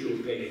spiritual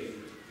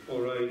pain.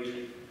 All right,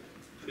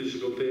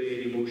 physical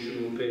pain,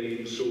 emotional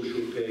pain,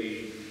 social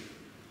pain.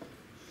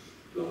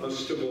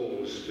 Last of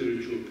all,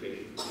 spiritual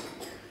pain.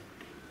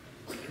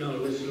 Now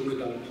let's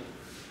look at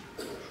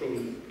that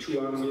from two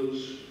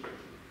angles.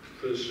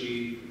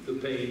 Firstly, the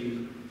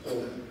pain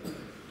of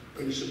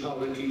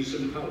principalities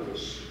and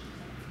powers.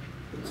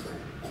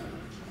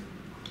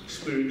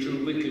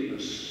 Spiritual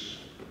wickedness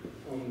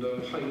on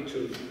the height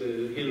of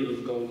the hill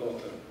of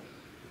Golgotha.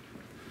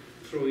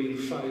 Throwing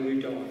fiery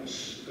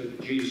darts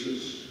at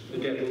Jesus, the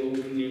devil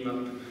opening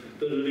up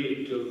the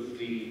lid of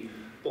the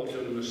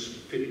bottomless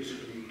pit,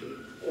 and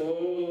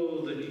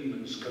all the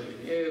demons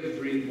coming,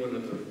 every one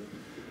of them,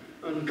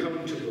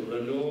 uncountable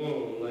and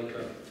all like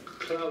a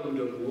cloud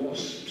of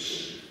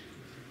wasps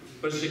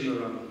buzzing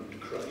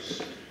around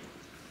Christ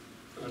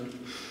and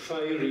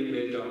firing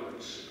their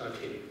darts at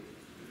him.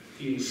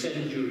 The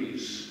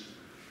incendiaries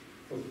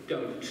of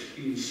doubt,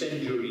 the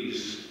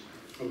incendiaries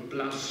of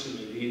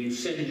blasphemy, the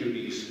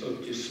incendiaries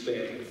of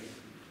despair.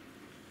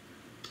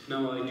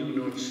 Now I do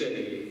not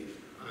say,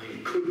 I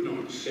could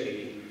not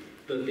say,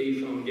 that they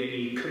found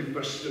any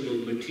combustible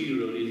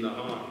material in the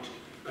heart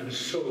and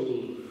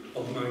soul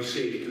of my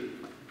Saviour.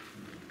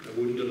 I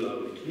wouldn't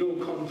allow it. No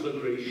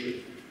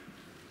conflagration.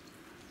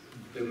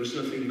 There was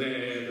nothing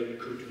there that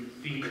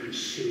could be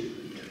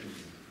consumed.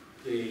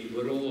 They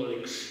were all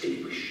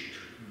extinguished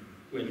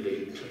when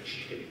they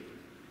touched him.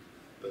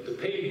 But the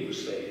pain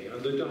was there,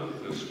 and the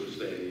darkness was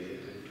there.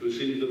 It was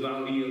in the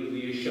valley of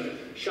the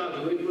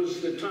shadow. It was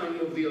the time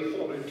of the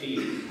authority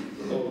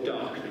of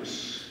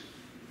darkness.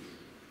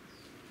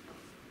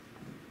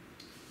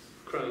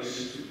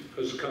 Christ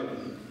has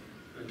come,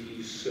 and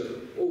he's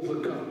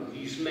overcome.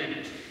 He's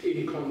met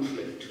in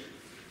conflict.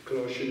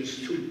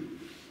 Colossians 2.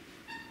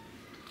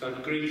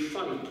 That great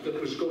fight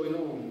that was going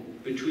on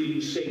between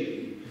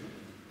Satan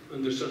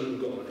and the Son of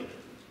God.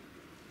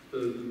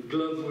 The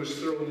glove was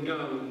thrown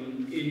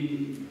down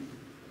in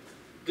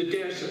the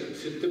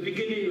desert at the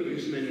beginning of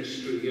his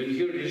ministry, and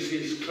here is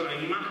his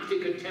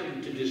climactic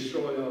attempt to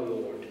destroy our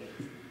Lord.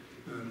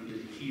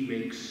 And he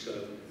makes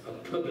a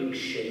public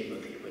shame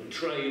of him and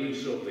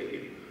triumphs over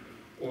him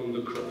on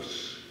the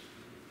cross.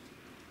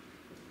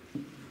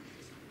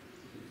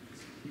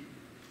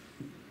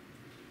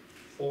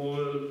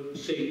 All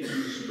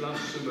Satan's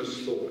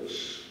blasphemous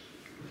thoughts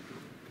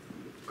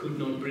could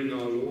not bring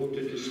our Lord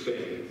to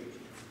despair.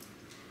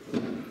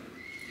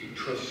 He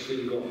trusts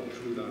in God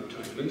through that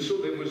time. And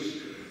so there was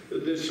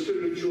the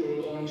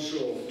spiritual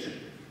onslaught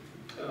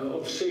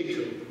of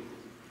Satan.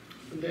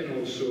 And then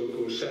also, of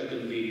course,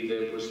 secondly,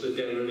 there was the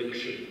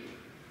dereliction,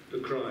 the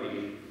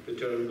cry, the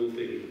terrible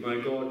thing, my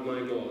God,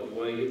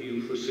 why have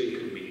you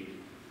forsaken me?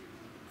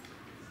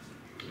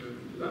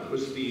 That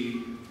was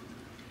the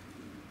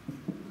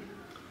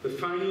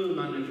final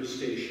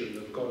manifestation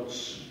of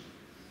God's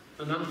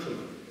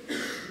anathema,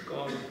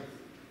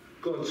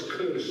 God's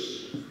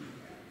curse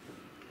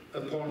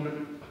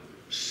upon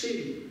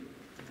sin.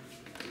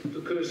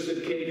 The curse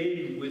that came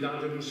in with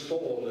Adam's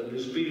fall and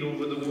has been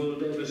over the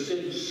world ever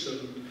since,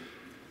 and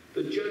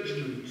the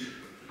judgment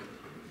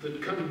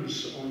that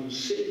comes on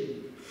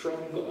sin from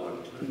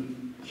God.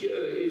 And here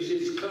is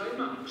its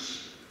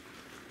climax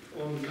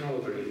on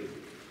Calvary.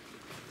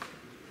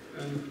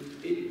 And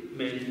it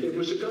meant there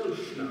was a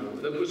gulf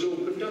now that was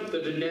opened up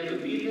that had never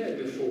been there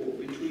before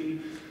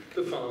between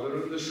the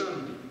Father and the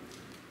Son.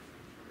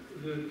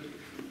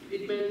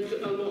 It meant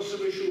a loss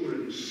of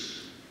assurance.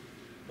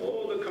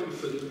 All the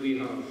comfort that we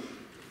have,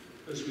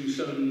 as we've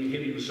sung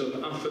hymns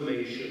of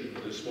affirmation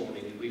this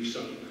morning, we've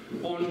sung,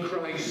 on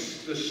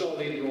Christ the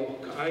solid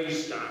rock I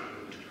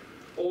stand,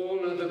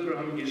 all other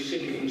ground is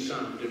sinking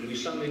sand, and we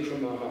sang it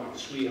from our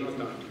hearts. We had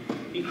that.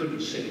 He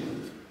couldn't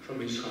sing from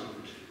his heart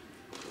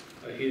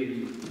a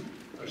hymn,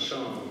 a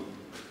psalm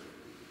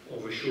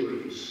of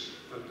assurance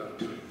at that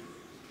time.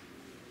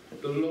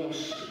 The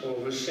loss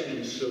of a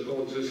sense of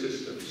God's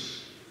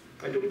assistance.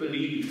 I don't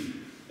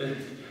believe that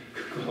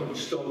God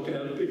stopped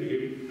helping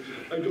him.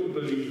 I don't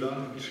believe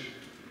that.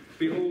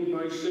 Behold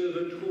my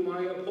servant whom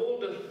I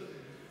upholdeth,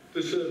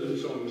 the servant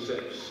song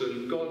says.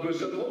 And God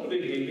was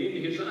upholding him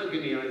in his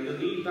agony. I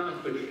believe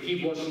that, but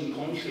he wasn't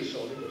conscious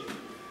of it.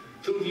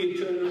 Through the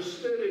eternal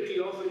Spirit, he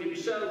offered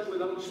himself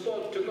without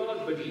spot to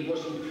God, but he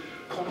wasn't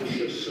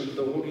conscious of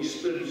the Holy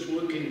Spirit's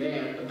working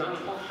there. And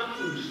that's what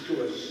happens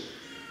to us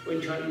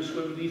when times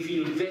when we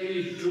feel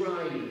very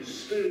dry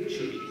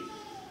spiritually,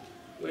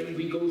 when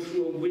we go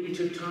through a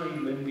winter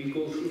time, when we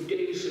go through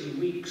days and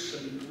weeks,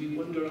 and we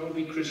wonder, are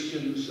we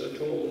Christians at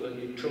all?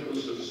 And it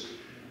troubles us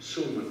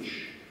so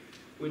much.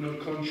 We're not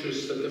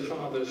conscious that the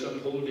Father's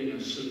upholding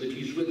us and that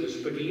he's with us,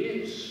 but he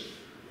is.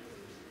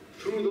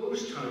 Through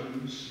those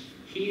times,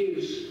 he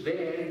is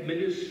there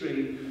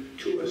ministering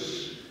to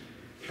us,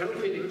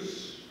 helping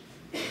us.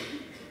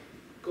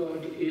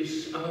 God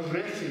is our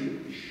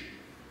refuge,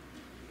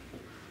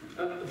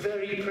 a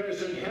very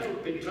present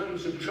help in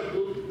times of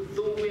trouble,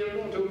 though we are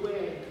not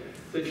aware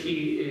that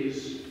he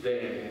is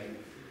there.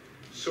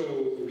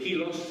 So he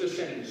lost the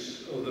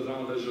sense of the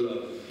Father's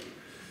love.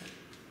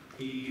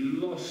 He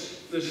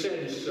lost the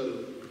sense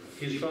of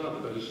his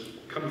Father's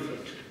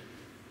comfort.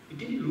 He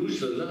didn't lose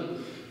the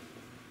love.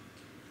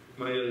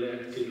 My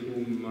elect in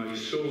whom my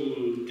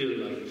soul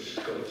delights,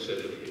 God said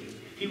of him.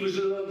 He was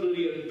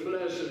lovely and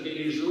pleasant in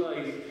his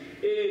life.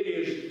 In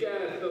his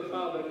death, the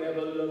Father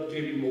never loved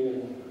him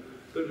more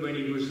than when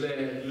he was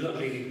there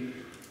loving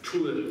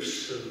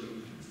twerps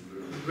and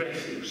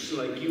refuse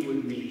like you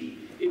and me,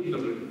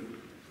 ignorant,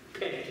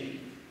 petty,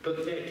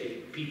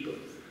 pathetic people.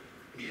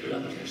 And he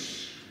loved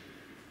us.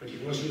 And he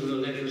wasn't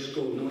going to let us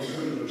go. Not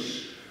one of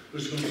us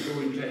was going to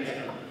go into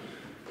hell.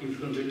 He was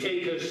going to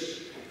take us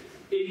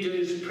into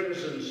his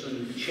presence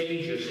and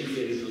change us into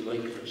his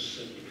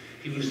likeness. And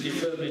he was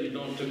determined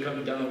not to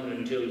come down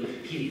until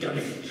he'd done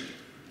it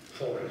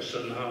for us.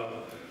 And our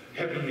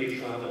Heavenly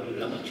Father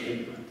loved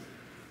him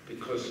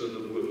because of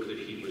the work that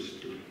he was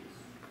doing.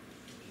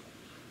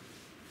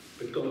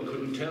 But God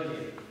couldn't tell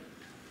him.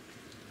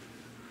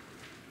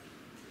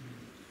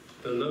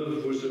 The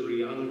love was a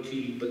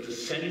reality, but the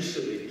sense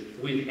of it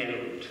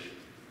withheld.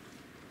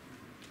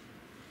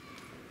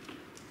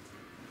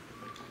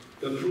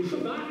 The proof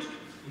of that?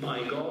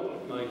 My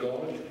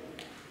God,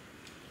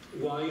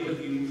 why have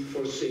you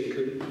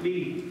forsaken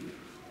me?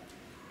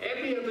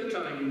 Every other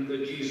time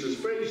that Jesus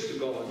prays to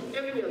God,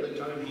 every other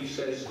time he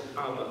says,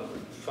 Abba,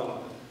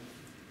 Father.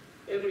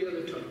 Every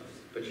other time.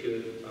 But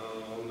here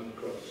on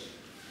the cross,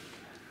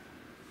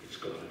 it's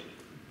God.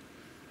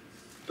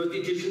 But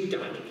it isn't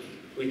Daddy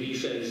when he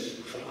says,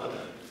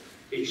 Father.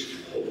 It's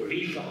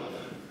Holy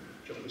Father,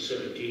 John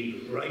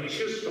 17.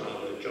 Righteous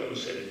Father, John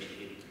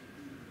 17.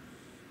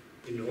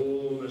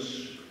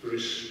 Enormous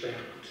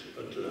respect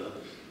and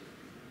love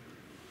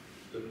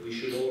that we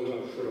should all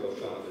have for our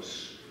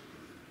fathers.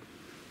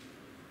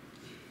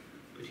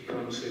 But he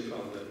can't say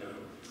Father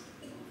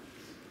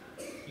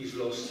now. He's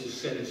lost his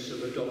sense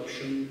of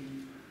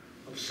adoption,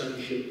 of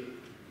sonship.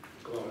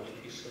 God,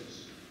 he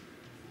says.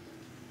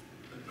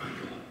 But my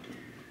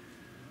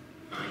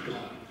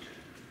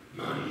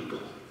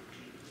God,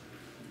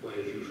 why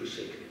have you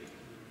forsaken me?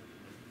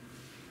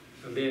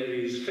 And there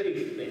is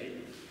faith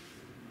then,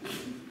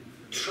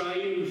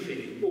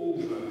 triumphing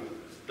over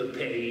the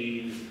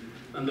pain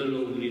and the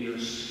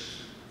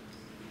loneliness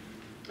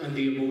and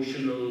the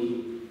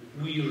emotional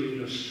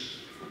weariness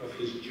of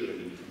his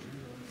journey.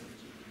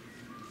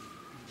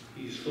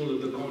 He's full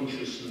of the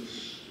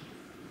consciousness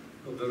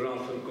of the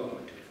wrath of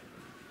God.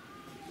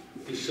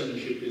 His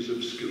sonship is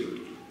obscured.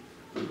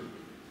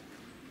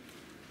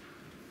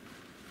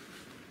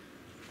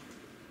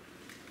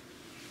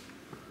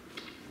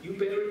 You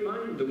bear in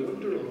mind the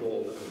wonder of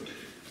all that.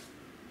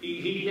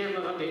 He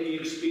never had any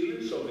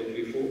experience of it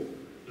before,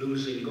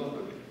 losing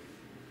God.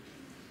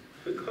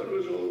 God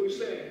was always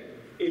there.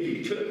 In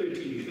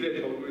eternity,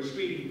 there'd always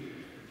been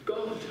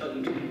God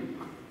and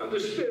the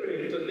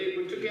Spirit, and they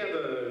were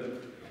together.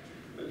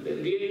 And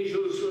then the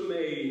angels were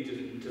made,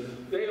 and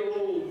they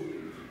all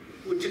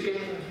were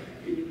together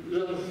in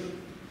love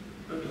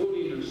and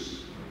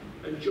holiness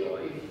and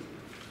joy.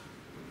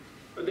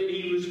 And then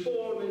he was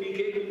born and he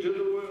came into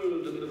the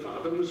world, and the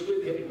Father was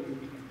with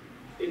him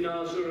in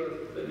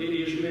Nazareth and in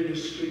his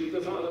ministry.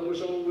 The Father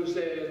was always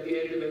there at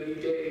the end of every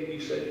day, and he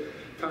said,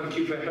 "Thank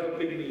you for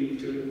helping me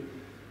to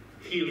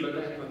heal the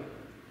leper.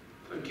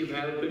 Thank you for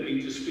helping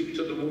me to speak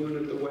to the woman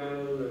at the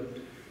well."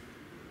 And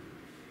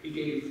he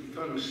gave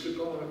thanks to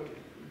God,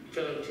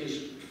 felt his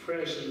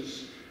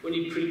presence. When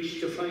he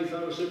preached to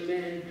 5,000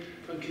 men,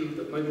 thank you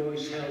that my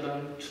voice held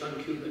out.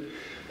 Thank you that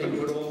they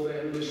were all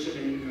there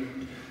listening.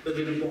 And the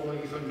little boy,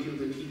 thank you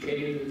that he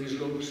came with his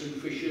loaves and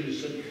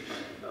fishes. And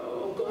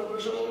oh, God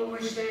was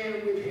always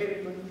there with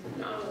him. And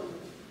now,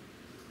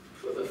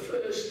 for the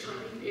first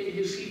time in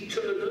his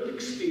eternal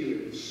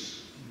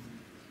experience,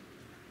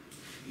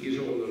 he is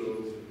all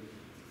alone.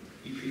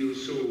 He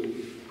feels so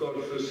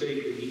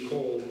God-forsaken. He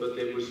called, but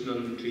there was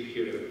none to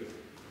hear.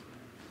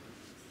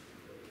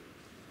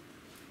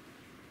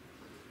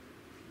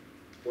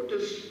 What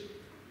does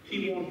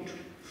he want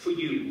for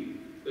you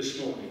this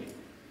morning?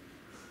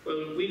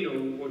 Well, we know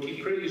what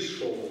he prays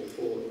for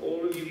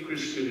all of you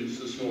Christians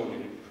this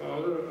morning.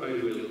 "Father, I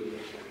will,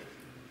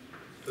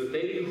 that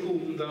they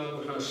whom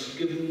thou hast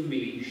given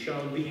me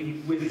shall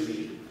be with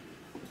me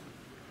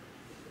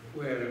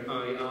where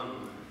I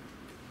am,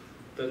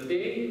 that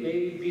they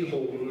may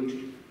behold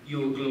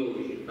your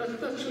glory."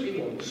 That's what he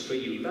wants for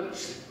you.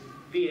 That's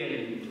the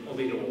end of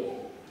it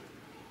all.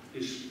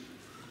 This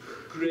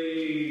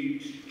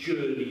great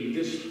journey,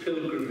 this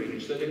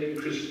pilgrimage that every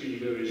Christian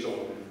here is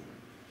on.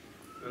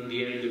 And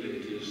the end of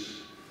it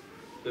is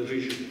the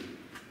vision,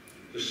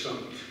 the sight,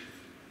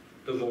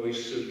 the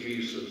voice of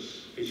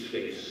Jesus, his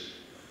face,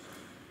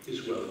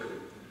 his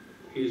welcome,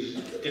 his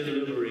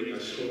delivering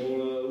us from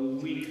all our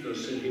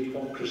weakness and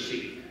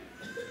hypocrisy.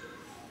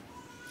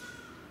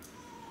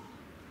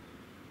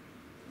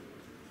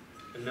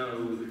 And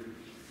now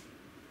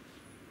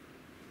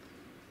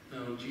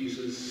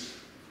Jesus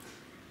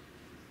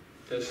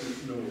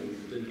doesn't know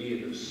the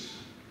nearness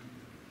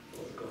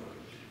of God.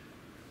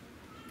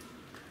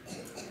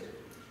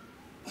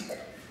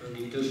 And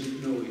he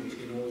doesn't know it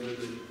in order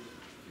that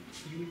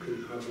you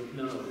can have it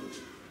now,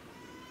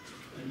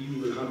 and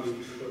you will have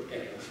it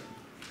forever.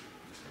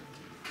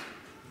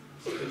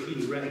 But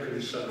he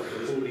reconciled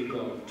the Holy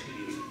God to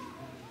you,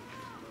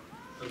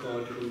 a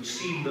God who had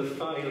seen the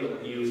file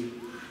on you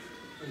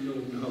and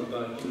known how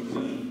bad you'd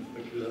be,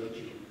 but loved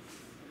you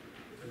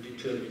and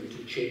determined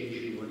to change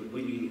you and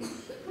win you.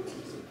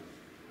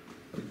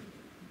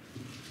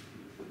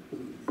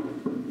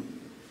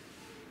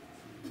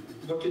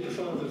 What did the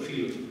Father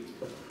feel?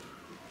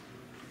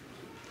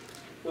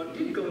 What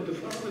did God the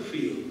Father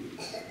feel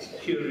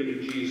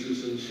hearing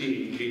Jesus and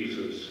seeing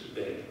Jesus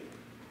there?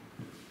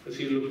 As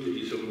he looked at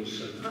his own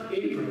son,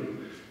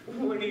 Abraham,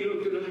 when he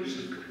looked at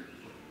Isaac.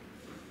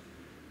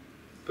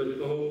 But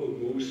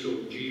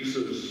so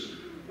Jesus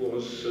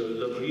was a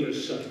lovelier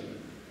son,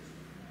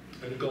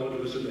 and God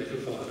was a better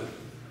father,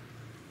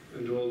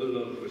 and all the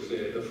love was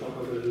there. The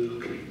Father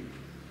looking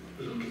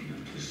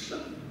at his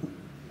son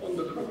on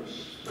the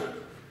cross,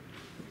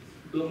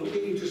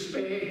 longing to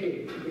spare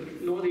him,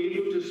 but not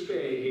able to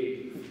spare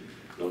him,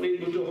 not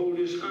able to hold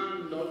his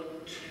hand, not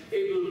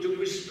able to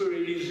whisper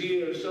in his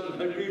ear,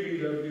 "Son, I really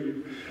love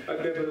you.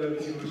 I've never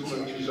loved you as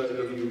much as I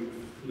love you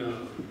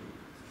now."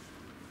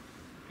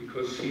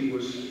 Because he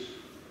was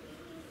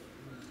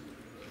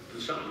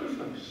the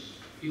sacrifice.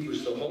 He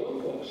was the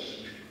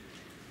Holocaust.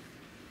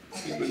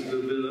 He was the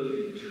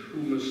beloved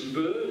who must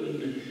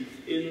burn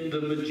in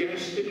the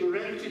majestic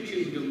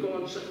rectitude of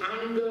God's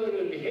anger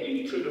and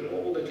hatred of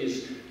all that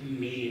is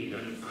mean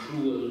and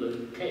cruel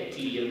and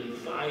petty and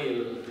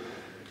vile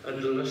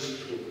and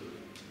lustful.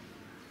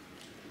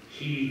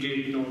 He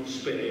did not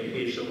spare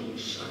his own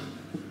son,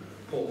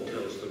 Paul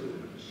tells the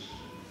Romans.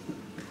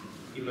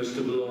 He must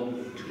have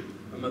longed to.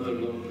 A mother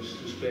longs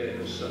to spare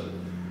her son.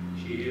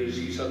 She hears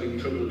he's having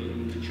trouble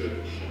in the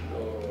church,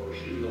 and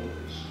she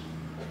longs.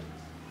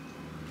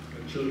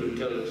 And children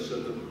tell us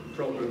of the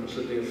problems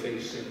that they're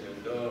facing,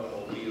 and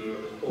we are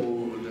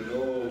old,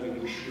 and we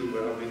wish we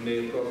were having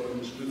their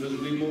problems because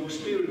we're more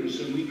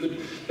experienced and we could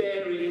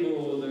bear it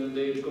more than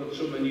they've got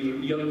so many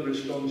young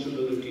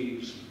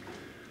responsibilities.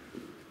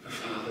 The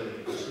Father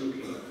is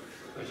looking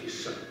at his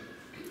son.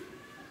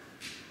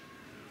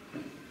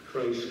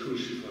 Christ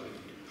crucified,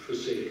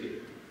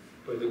 forsaken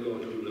by the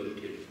God who loved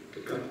him.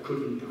 The cup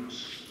couldn't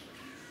pass.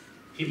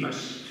 He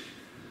must.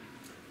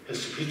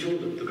 As he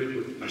told them, the great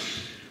word,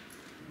 must.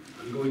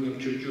 I'm going up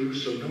to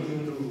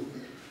Jerusalem.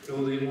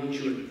 No, they want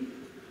you.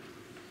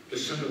 The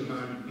Son of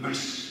Man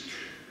must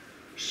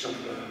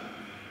suffer.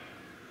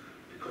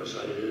 Because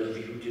I love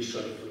you,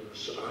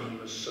 disciples, I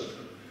must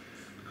suffer.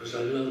 because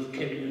I love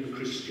Kenyan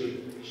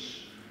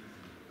Christians,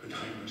 and I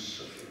must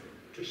suffer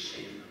to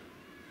save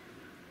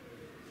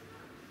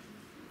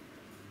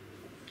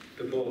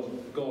them.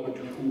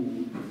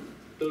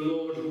 The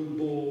Lord who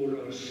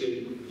bore our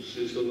sins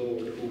is the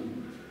Lord who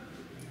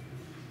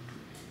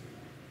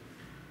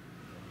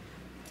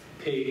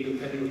paid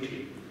the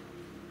penalty.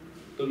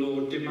 The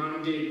Lord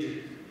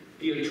demanded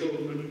the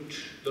atonement.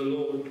 The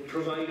Lord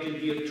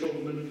provided the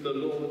atonement. The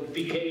Lord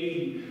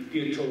became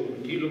the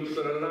atonement. He looked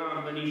for a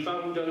lamb and he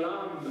found a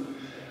lamb.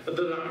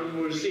 The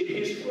lamb was in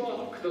his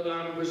flock. The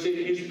lamb was in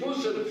his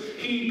bosom.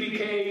 He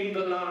became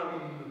the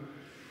lamb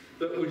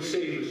that would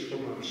save us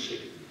from our sin.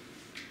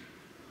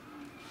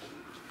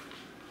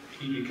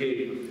 He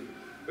became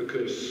a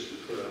curse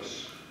for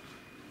us.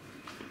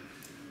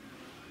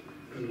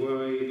 And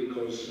why?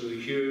 Because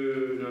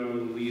here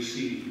now we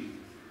see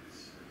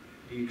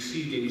the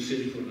exceeding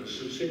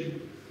sinfulness of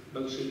sin.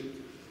 That's it.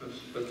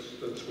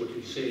 That's what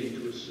it's saying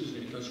to us,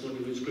 isn't it? That's one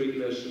of its great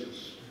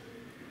lessons.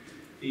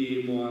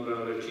 The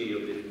immorality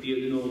of it,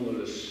 the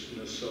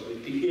anomalousness of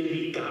it, the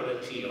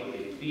illegality of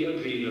it, the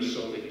ugliness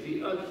of it,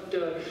 the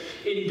utter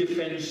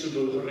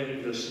indefensible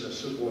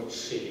horrendousness of what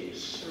sin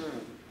is.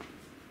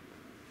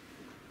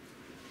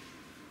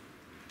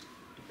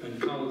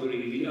 And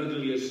Calvary, the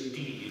ugliest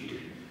deed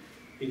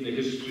in the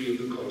history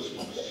of the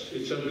cosmos.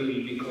 It's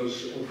ugly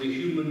because of the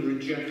human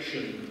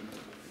rejection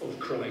of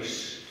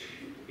Christ.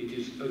 It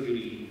is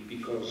ugly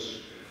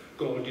because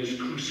God is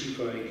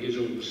crucifying his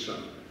own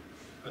Son.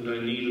 And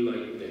I need a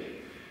light there.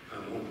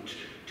 I want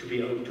to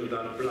be out of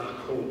that black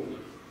hole.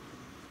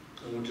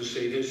 I want to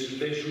say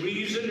there's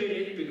reason in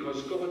it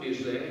because God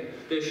is there.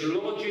 There's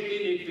logic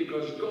in it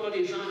because God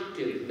is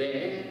active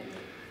there.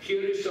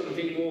 Here is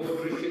something more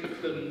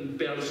horrific than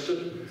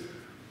Belston,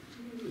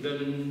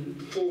 than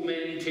 4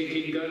 men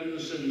taking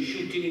guns and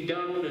shooting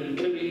down and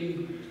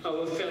killing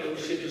our fellow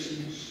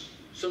citizens.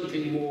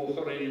 Something more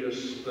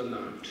horrendous than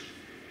that.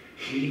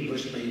 He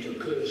was made a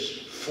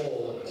curse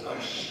for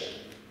us.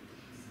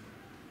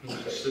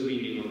 That's the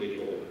meaning of it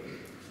all.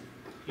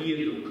 He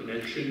had no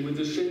connection with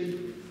the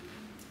sin,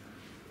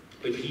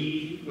 but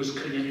he was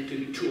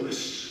connected to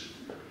us.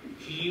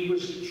 He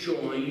was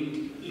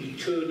joined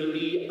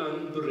eternally,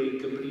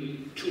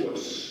 unbreakably to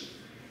us.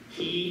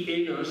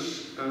 He in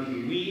us,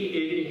 and we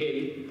in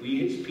him, we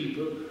his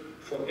people,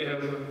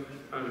 forever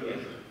and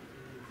ever.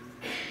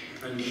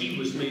 And he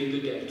was made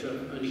the debtor,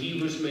 and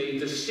he was made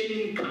the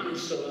sin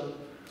canceller,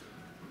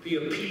 the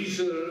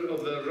appeaser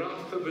of the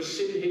wrath of a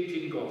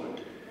sin-hating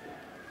God.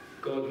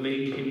 God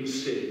made him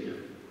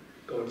sin.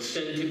 God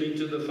sent him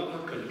into the far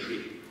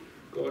country.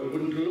 God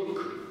wouldn't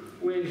look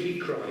when he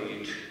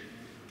cried.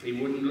 He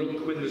wouldn't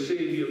look when the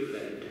Saviour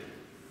bled.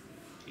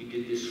 He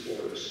did this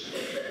for us.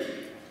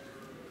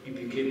 He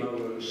became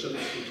our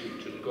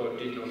substitute, and God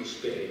did not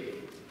spare him.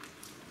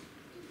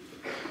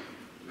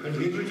 And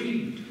we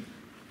redeemed.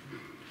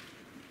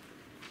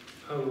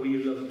 How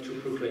we love to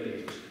proclaim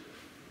it.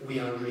 We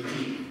are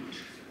redeemed.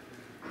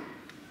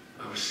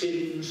 Our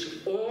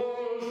sins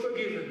all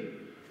forgiven.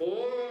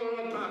 All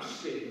our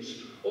past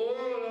sins, all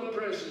our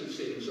present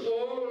sins,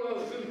 all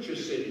our future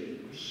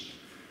sins,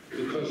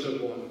 because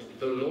of what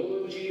the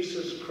Lord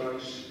Jesus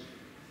Christ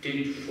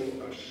did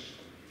for us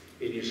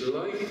in his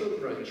life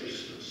of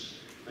righteousness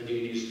and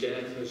in his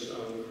death as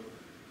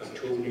our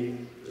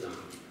atoning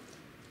lamb.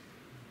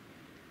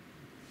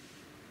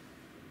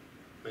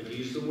 And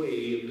he's the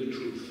way and the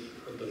truth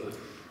and the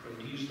life,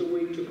 and he's the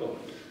way to God.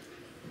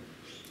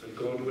 And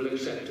God will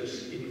accept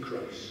us in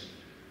Christ.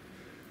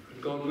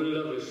 God will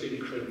love us in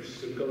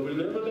Christ, and God will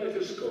never let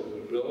us go,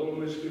 and will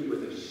always be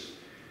with us,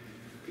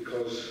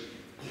 because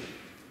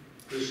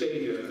the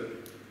Saviour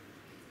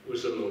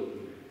was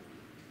alone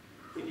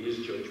in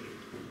his judgment.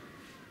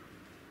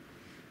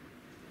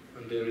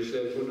 And there is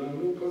therefore now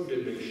no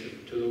condemnation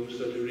to those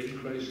that are in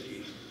Christ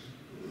Jesus,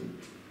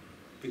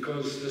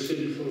 because the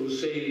sinful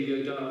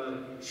Saviour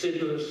died,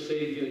 sinless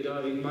Saviour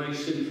died, my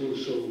sinful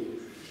soul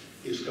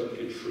is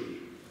counted free.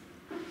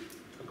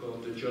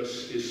 God the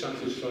just is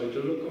satisfied to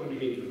look on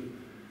him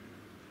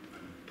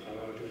and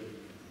pardon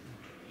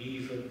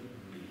even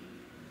me.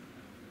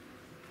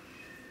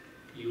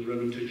 You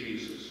run to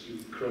Jesus,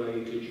 you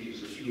cry to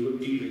Jesus, you have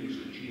dealings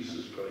with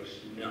Jesus Christ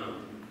now.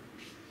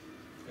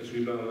 As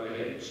we bow our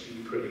heads,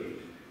 you pray.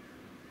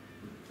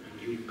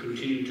 And you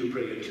continue to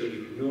pray until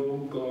you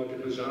know God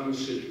has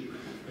answered you,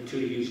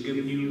 until he has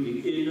given you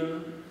the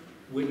inner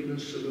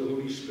witness of the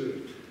Holy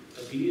Spirit,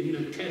 the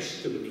inner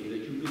testimony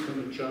that you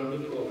become a child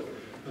of God,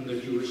 and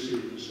that your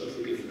sins are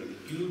forgiven.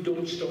 You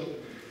don't stop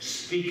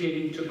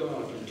speaking to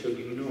God until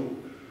you know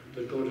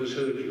that God has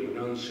heard you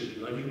and answered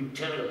you. And you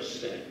tell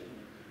us then.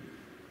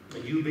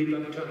 And you be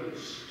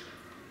baptized.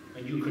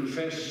 And you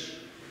confess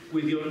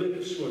with your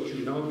lips what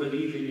you now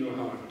believe in your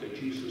heart, that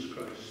Jesus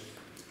Christ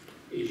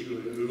is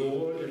your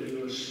Lord and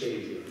your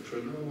Saviour.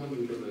 From now on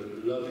you're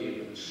going to love him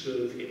and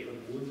serve him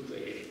and work for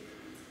him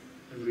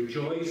and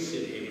rejoice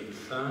in him and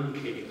thank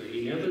him that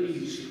he never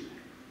leaves you,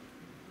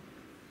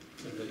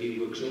 and that he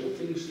works all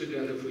things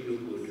together for your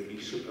good, and he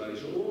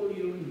supplies all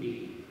your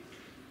need.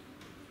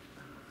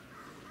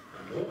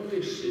 And all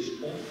this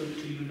is offered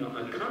not.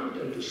 I can't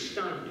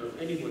understand how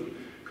anyone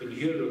can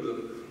hear of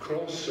the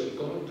cross of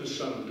God the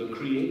Son, the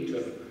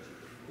Creator,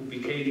 who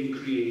became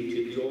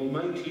created, the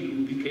Almighty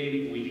who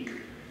became weak,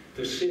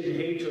 the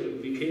sin-hater who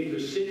became the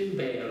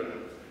sin-bearer,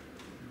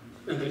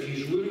 and that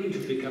he's willing to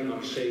become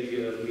our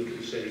Saviour, and we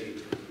can say,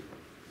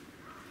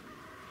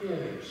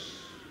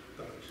 yes,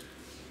 but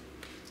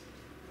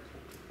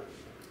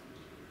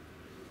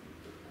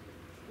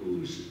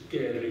who's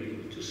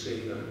daring to say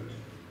that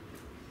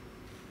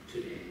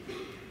today?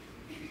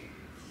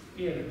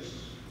 Yes,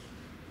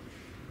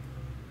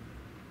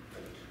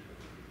 but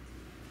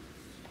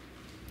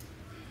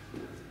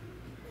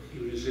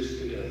you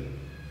resisted it.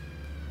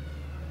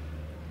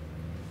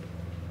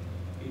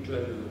 You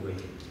drive him away.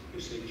 You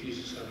say,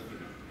 Jesus,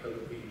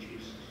 help me,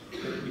 Jesus.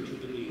 Help me to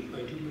believe.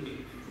 I do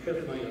believe.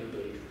 Help my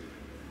unbelief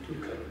to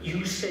come.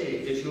 You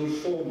say there's no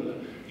formula.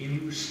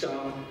 You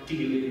start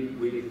dealing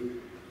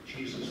with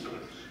Jesus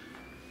Christ.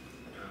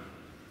 Now,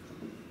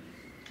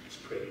 let's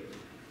pray.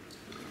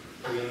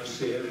 We ask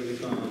the Heavenly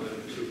Father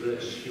to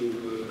bless your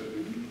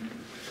word.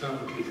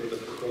 Thank you for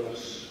the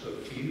cross of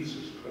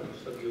Jesus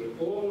Christ,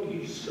 of all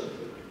he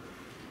suffered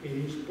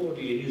in his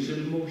body, in his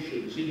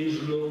emotions, in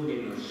his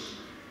loneliness,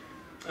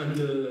 and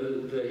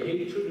the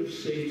hatred of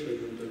Satan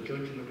and the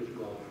judgment of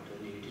God,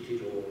 and he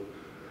did it all.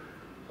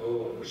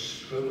 Oh,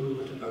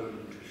 struggled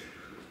and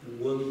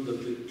won the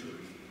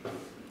victory, and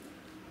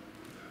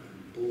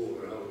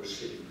bore our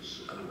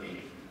sins away,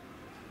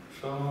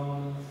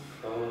 far,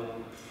 far,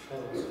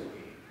 far away.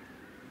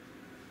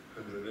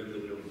 And remember,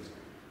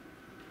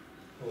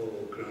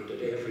 oh, grant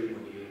that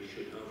everyone here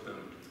should have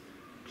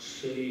that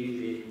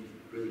saving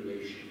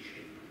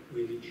relationship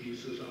with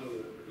Jesus our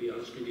Lord. We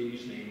ask it in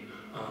his name.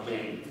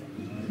 Amen.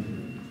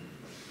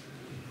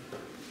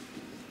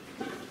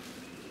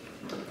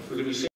 We're going to say